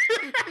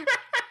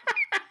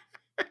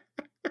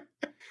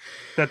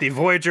that the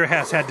Voyager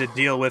has had to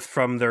deal with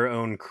from their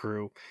own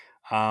crew.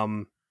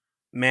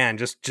 Man,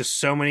 just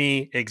so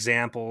many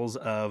examples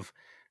of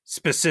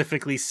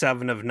specifically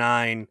 7 of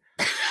 9.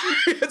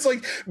 It's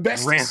like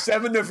best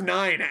 7 of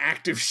 9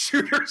 active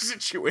shooter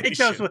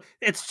situation.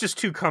 It's just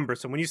too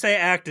cumbersome. When you say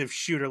active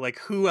shooter, like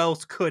who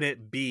else could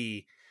it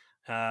be?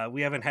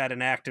 We haven't had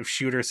an active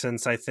shooter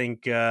since I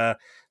think the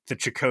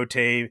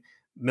Chakotay,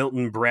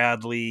 Milton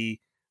Bradley,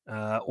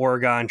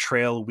 Oregon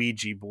Trail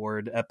Ouija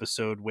board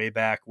episode way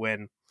back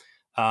when.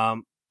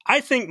 I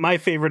think my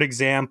favorite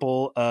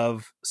example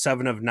of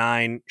 7 of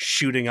 9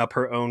 shooting up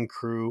her own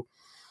crew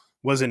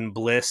was in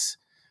Bliss,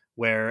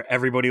 where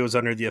everybody was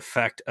under the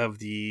effect of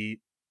the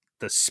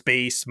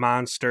space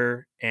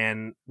monster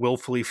and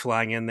willfully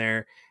flying in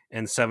there.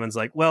 And 7's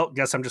like, well,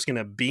 guess I'm just going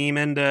to beam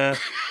into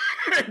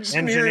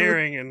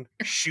engineering and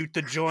shoot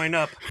the joint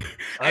up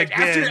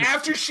again.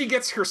 After she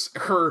gets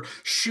her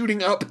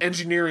shooting up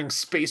engineering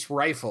space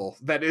rifle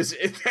that is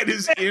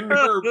in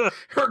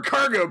her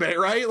cargo bay,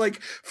 right? Like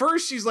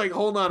first she's like,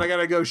 hold on, I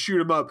gotta go shoot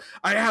him up.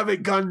 I have a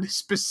gun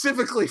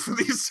specifically for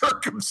these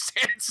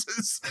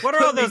circumstances. What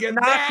are all those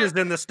notches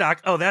in the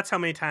stock? Oh, that's how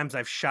many times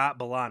I've shot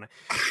B'Elanna.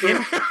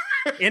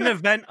 In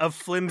event of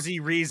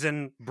flimsy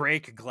reason,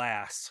 break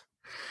glass.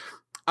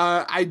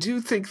 I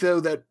do think, though,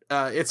 that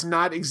it's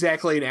not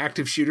exactly an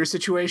active shooter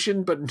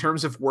situation, but in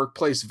terms of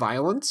workplace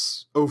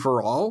violence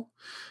overall,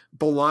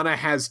 B'Elanna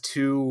has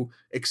 2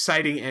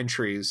 exciting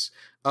entries.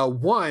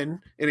 One,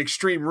 an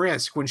extreme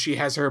risk when she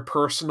has her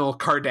personal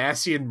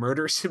Cardassian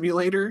murder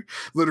simulator,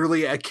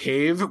 literally a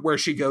cave where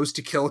she goes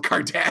to kill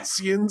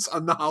Cardassians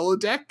on the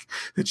holodeck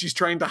that she's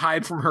trying to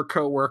hide from her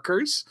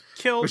co-workers.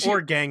 Kill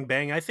or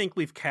gangbang. I think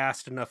we've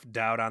cast enough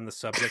doubt on the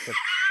subject of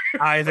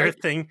either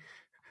thing.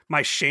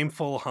 My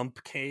shameful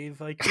hump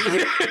cave, like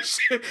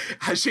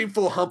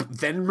shameful hump,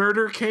 then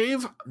murder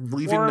cave,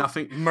 leaving or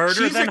nothing. Murder,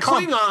 she's then a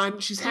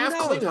Klingon. She's half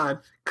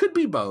Klingon. Could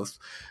be both.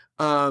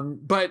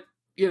 But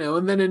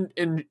and then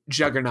in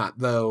Juggernaut,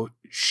 though,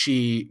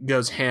 she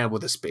goes ham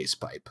with a space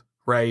pipe,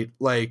 right?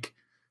 Like,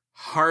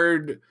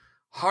 hard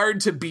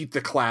to beat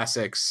the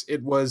classics.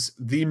 It was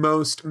the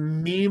most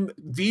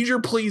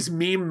V'ger Please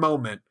meme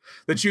moment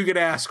that you could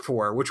ask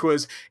for, which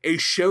was a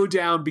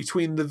showdown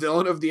between the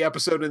villain of the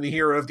episode and the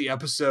hero of the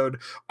episode,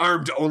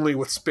 armed only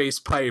with space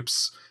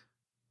pipes.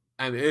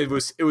 And it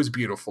was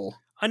beautiful.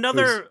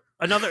 Another,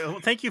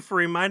 thank you for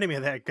reminding me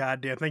of that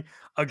goddamn thing.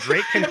 A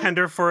great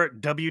contender for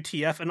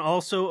WTF, and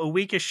also a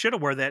weakest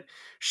shit-aware that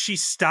she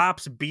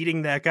stops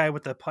beating that guy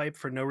with the pipe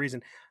for no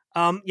reason.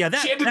 She had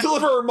to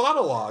deliver her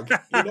monologue.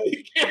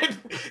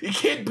 You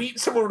can't beat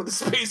someone with a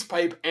space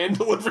pipe and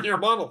deliver your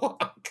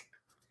monologue.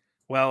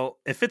 Well,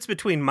 if it's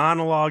between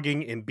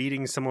monologuing and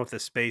beating someone with a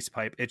space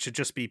pipe, it should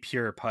just be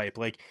pure pipe.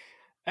 Like,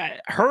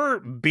 her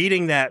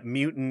beating that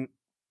mutant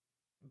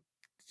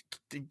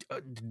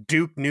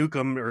Duke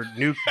Nukem or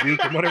Nuke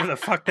Nukem, whatever the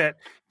fuck that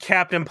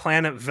Captain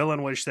Planet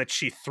villain was that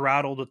she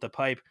throttled with the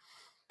pipe.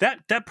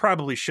 That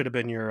probably should have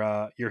been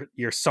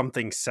your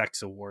something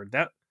sex award.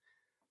 That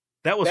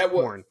was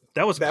porn.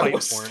 That was pipe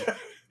porn.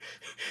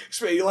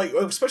 Like,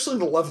 especially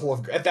the level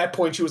of, at that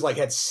point she was like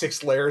had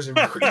 6 layers of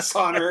grease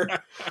on her.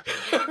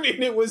 I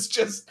mean, it was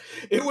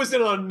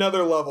on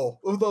another level.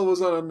 It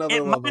was on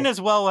another level. It might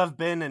as well have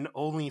been an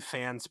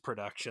OnlyFans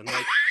production.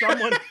 Like,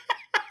 someone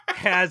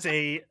has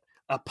a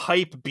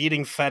pipe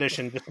beating fetish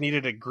and just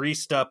needed a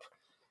greased up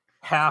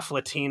half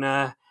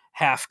Latina,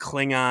 half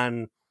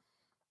Klingon,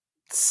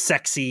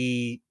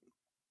 sexy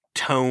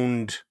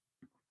toned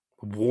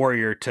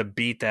warrior to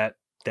beat that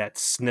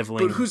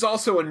sniveling, but who's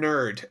also a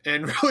nerd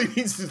and really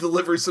needs to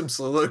deliver some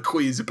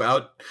soliloquies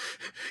about,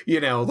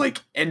 like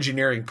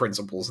engineering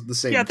principles at the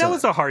same time. Yeah, that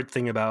was a hard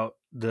thing about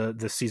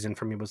the season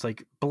for me, was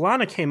like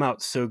B'Elanna came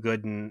out so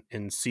good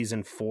in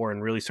season 4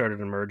 and really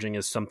started emerging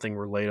as something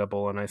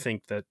relatable, and I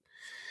think that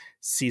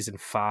season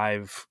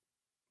 5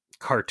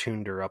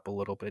 cartooned her up a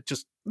little bit.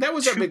 Just that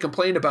was our big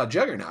complaint about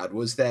Juggernaut,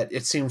 was that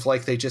it seems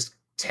like they just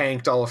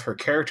tanked all of her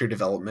character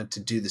development to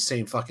do the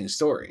same fucking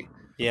story.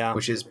 Yeah,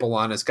 which is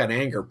B'Elanna's got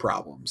anger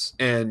problems,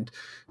 and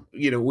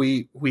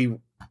we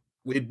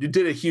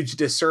did a huge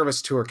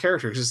disservice to her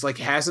character, because it's like,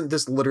 hasn't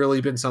this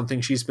literally been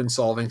something she's been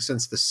solving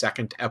since the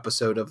 2nd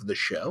episode of the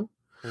show?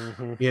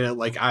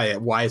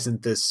 Mm-hmm.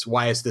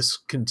 Why is this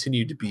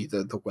continued to be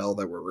the well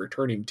that we're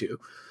returning to,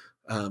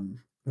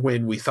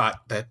 when we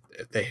thought that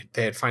they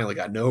had finally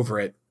gotten over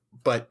it?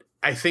 But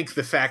I think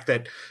the fact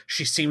that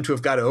she seemed to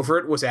have got over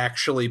it was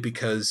actually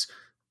because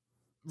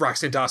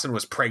Roxann Dawson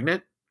was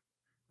pregnant,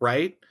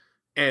 right?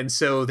 And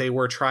so they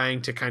were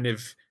trying to kind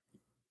of,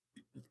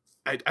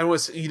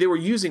 they were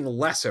using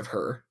less of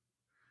her,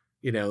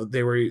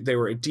 they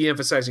were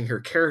de-emphasizing her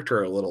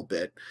character a little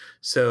bit.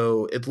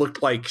 So it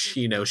looked like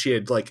she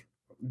had like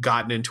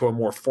gotten into a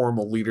more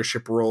formal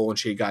leadership role and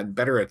she had gotten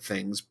better at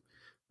things.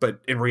 But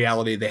in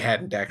reality, they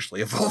hadn't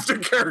actually evolved her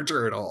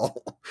character at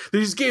all. They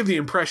just gave the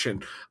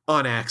impression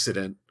on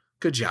accident.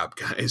 Good job,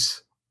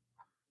 guys.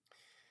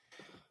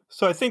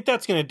 So I think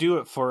that's going to do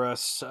it for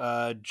us,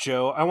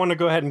 Joe. I want to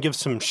go ahead and give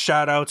some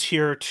shout outs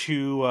here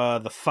to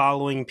the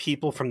following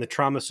people from the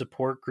Trauma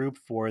Support Group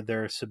for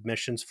their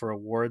submissions for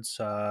awards.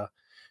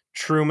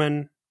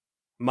 Truman,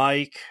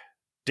 Mike,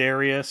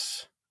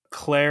 Darius,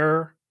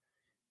 Claire,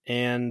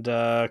 and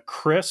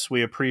Chris.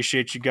 We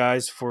appreciate you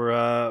guys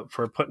for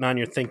putting on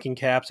your thinking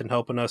caps and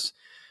helping us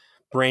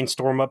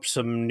brainstorm up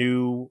some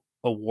new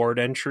award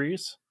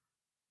entries.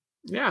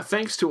 Yeah,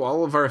 thanks to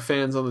all of our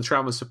fans on the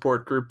Trauma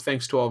Support Group.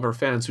 Thanks to all of our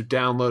fans who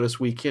download us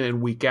week in and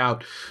week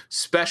out.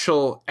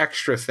 Special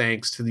extra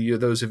thanks to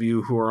those of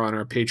you who are on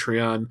our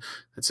Patreon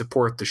that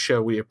support the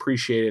show. We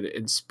appreciate it.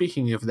 And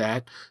speaking of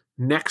that,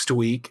 next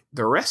week,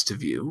 the rest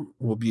of you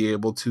will be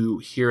able to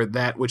hear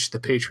that which the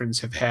patrons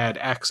have had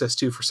access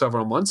to for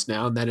several months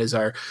now, and that is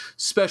our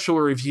special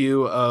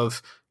review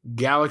of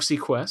Galaxy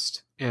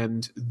Quest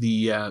and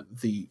the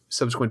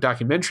subsequent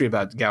documentary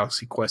about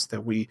Galaxy Quest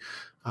that we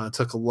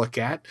took a look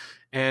at.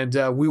 And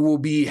we will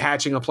be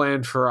hatching a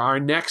plan for our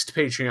next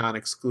Patreon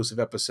exclusive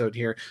episode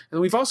here.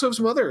 And we've also have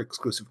some other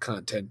exclusive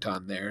content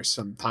on there.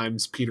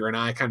 Sometimes Peter and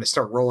I kind of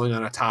start rolling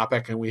on a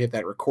topic and we hit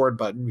that record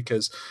button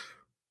because,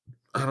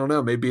 I don't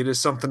know, maybe it is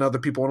something other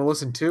people want to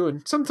listen to,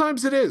 and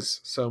sometimes it is.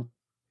 So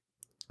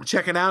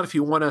check it out. If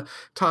you want to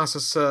toss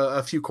us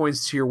a few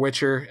coins to your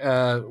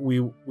Witcher,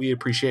 we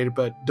appreciate it,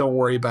 but don't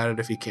worry about it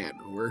if you can't.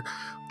 We're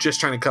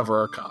just trying to cover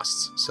our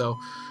costs. So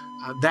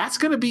that's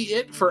going to be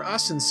it for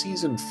us in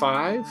Season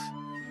 5.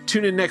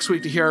 Tune in next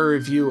week to hear our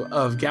review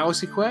of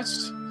Galaxy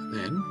Quest.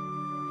 Then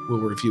we'll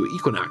review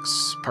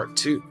Equinox Part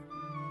 2.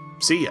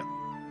 See ya.